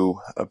I do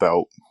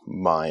about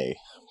my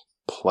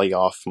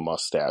playoff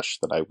mustache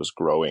that I was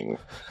growing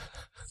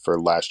for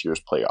last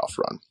year's playoff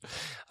run?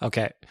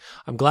 Okay.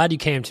 I'm glad you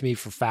came to me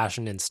for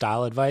fashion and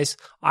style advice.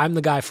 I'm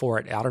the guy for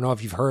it. I don't know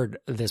if you've heard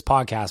this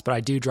podcast, but I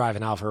do drive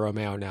an Alfa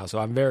Romeo now, so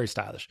I'm very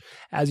stylish.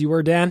 As you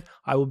were, Dan,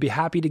 I will be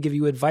happy to give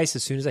you advice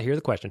as soon as I hear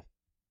the question.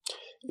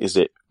 Is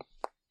it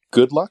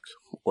good luck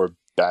or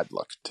bad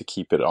luck to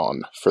keep it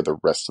on for the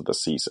rest of the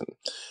season?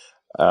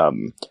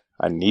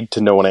 I need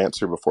to know an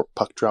answer before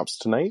puck drops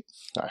tonight.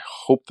 I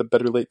hope that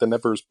Better Late Than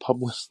Never is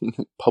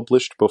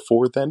published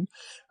before then,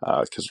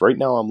 because right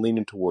now I'm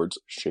leaning towards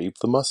shave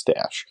the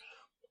mustache.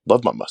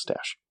 Love my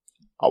mustache.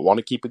 I want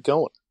to keep it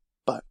going,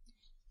 but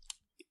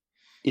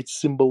it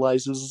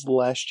symbolizes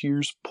last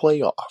year's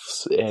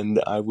playoffs,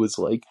 and I was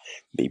like,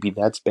 maybe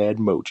that's bad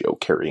mojo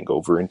carrying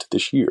over into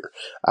this year.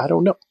 I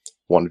don't know.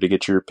 Wanted to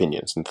get your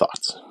opinions and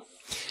thoughts.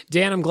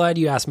 Dan, I'm glad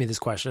you asked me this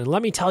question, and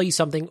let me tell you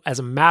something as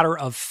a matter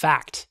of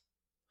fact.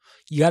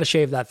 You got to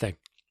shave that thing.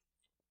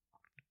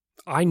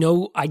 I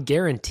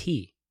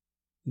guarantee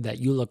that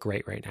you look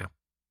great right now.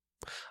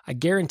 I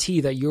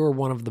guarantee that you're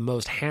one of the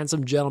most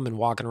handsome gentlemen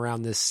walking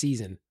around this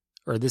season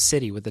or this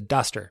city with a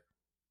duster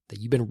that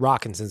you've been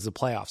rocking since the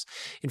playoffs.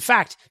 In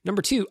fact,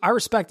 number 2, I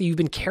respect that you've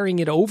been carrying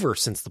it over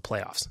since the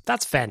playoffs.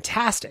 That's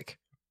fantastic.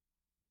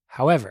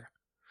 However,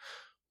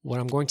 what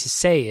I'm going to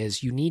say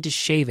is you need to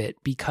shave it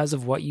because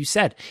of what you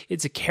said.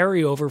 It's a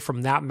carryover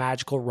from that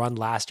magical run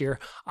last year.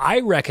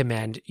 I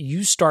recommend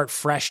you start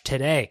fresh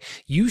today.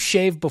 You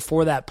shave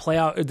before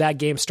that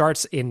game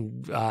starts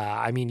in,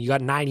 you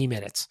got 90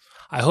 minutes.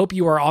 I hope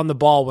you are on the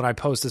ball when I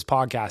post this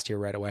podcast here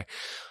right away.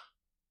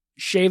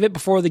 Shave it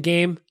before the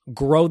game.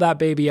 Grow that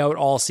baby out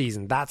all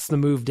season. That's the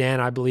move, Dan.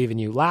 I believe in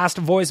you. Last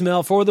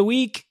voicemail for the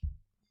week.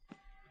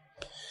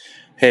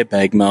 Hey,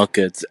 Bag Milk,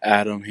 it's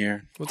Adam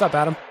here. What's up,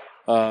 Adam?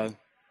 I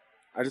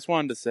just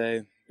wanted to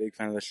say, big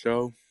fan of the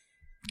show.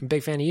 I'm a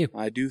big fan of you.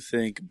 I do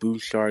think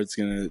Bouchard's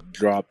going to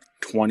drop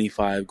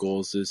 25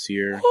 goals this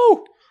year.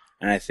 Woo!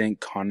 And I think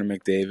Connor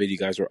McDavid, you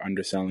guys were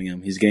underselling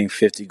him. He's getting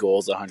 50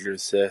 goals, 100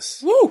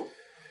 assists. Woo!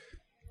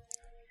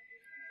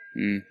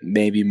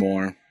 Maybe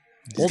more.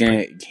 He's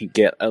going to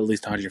get at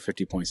least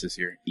 150 points this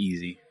year.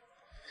 Easy.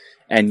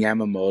 And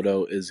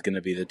Yamamoto is going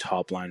to be the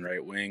top line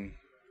right wing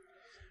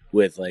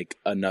with like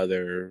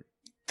another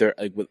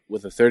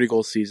with a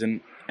 30-goal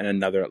season and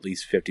another at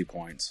least 50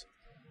 points.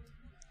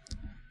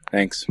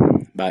 Thanks.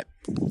 Bye.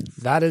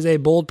 That is a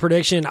bold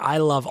prediction. I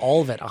love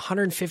all of it.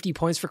 150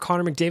 points for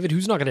Connor McDavid.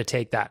 Who's not going to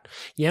take that?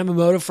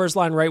 Yamamoto, first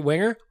line right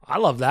winger. I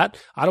love that.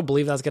 I don't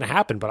believe that's going to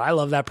happen, but I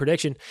love that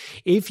prediction.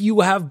 If you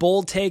have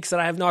bold takes that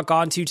I have not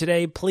gone to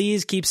today,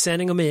 please keep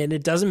sending them in.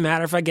 It doesn't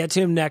matter if I get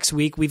to them next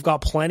week. We've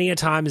got plenty of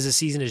time as the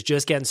season is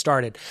just getting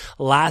started.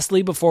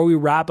 Lastly, before we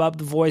wrap up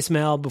the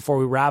voicemail, before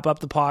we wrap up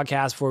the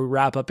podcast, before we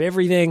wrap up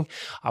everything,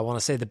 I want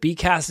to say the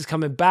BCast is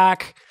coming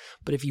back.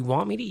 But if you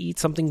want me to eat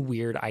something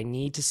weird, I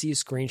need to see a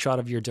screenshot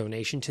of your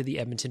donation to the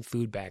Edmonton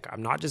Food Bank.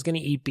 I'm not just going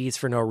to eat beets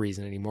for no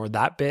reason anymore.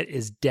 That bit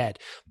is dead.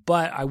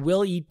 But I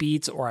will eat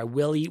beets, or I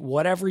will eat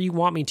whatever you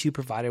want me to,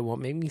 provided it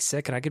won't make me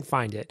sick and I can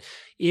find it.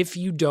 If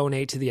you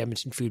donate to the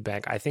Edmonton Food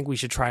Bank, I think we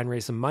should try and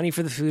raise some money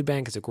for the food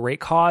bank. It's a great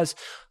cause.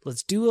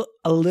 Let's do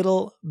a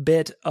little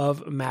bit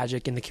of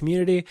magic in the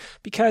community,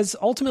 because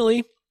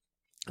ultimately,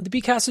 the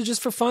BCast is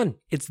just for fun.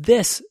 It's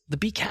this. The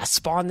BCast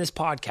spawned this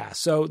podcast.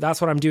 So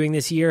that's what I'm doing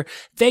this year.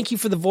 Thank you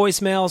for the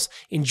voicemails.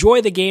 Enjoy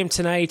the game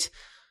tonight.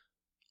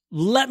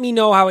 Let me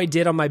know how I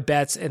did on my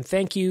bets. And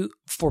thank you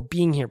for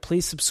being here.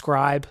 Please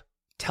subscribe.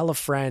 Tell a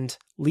friend.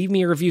 Leave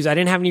me reviews. I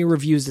didn't have any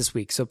reviews this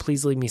week, so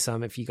please leave me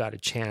some if you got a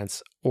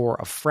chance, or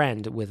a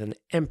friend with an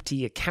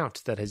empty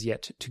account that has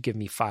yet to give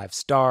me 5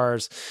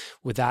 stars.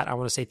 With that, I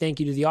want to say thank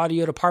you to the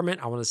audio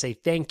department. I want to say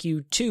thank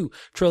you to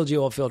Trilogy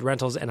Oilfield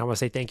Rentals, and I want to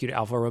say thank you to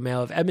Alfa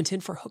Romeo of Edmonton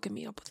for hooking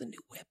me up with a new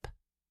whip.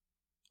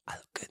 I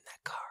look good in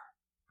that car.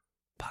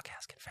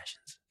 Podcast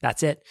confessions.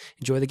 That's it.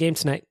 Enjoy the game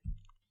tonight.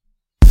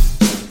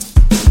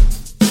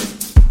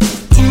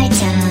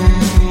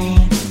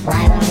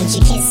 Why won't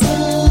you kiss me?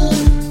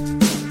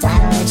 Why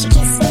won't you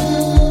kiss me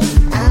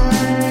on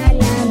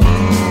the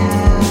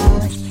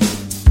mouth?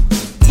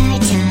 Tie,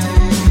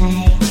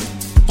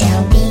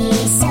 don't be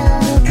so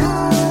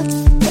cold.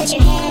 Put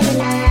your hand in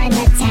mine,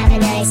 let's have a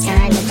nice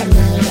time at the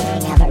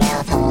meeting of our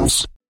mouth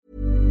holes.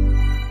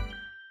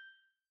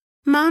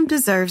 Mom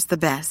deserves the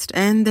best,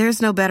 and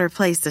there's no better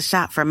place to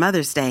shop for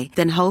Mother's Day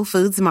than Whole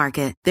Foods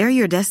Market. They're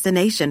your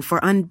destination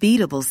for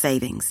unbeatable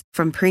savings,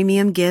 from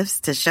premium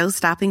gifts to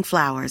show-stopping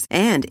flowers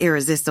and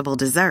irresistible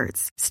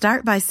desserts.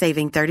 Start by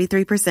saving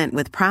 33%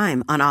 with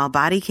Prime on all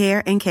body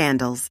care and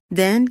candles.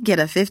 Then get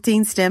a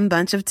 15-stem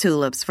bunch of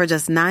tulips for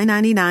just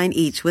 $9.99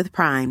 each with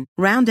Prime.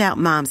 Round out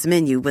Mom's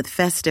menu with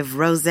festive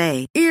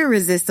rosé,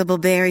 irresistible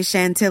berry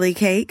chantilly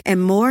cake,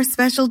 and more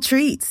special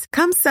treats.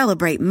 Come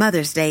celebrate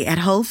Mother's Day at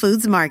Whole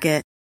Foods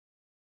Market.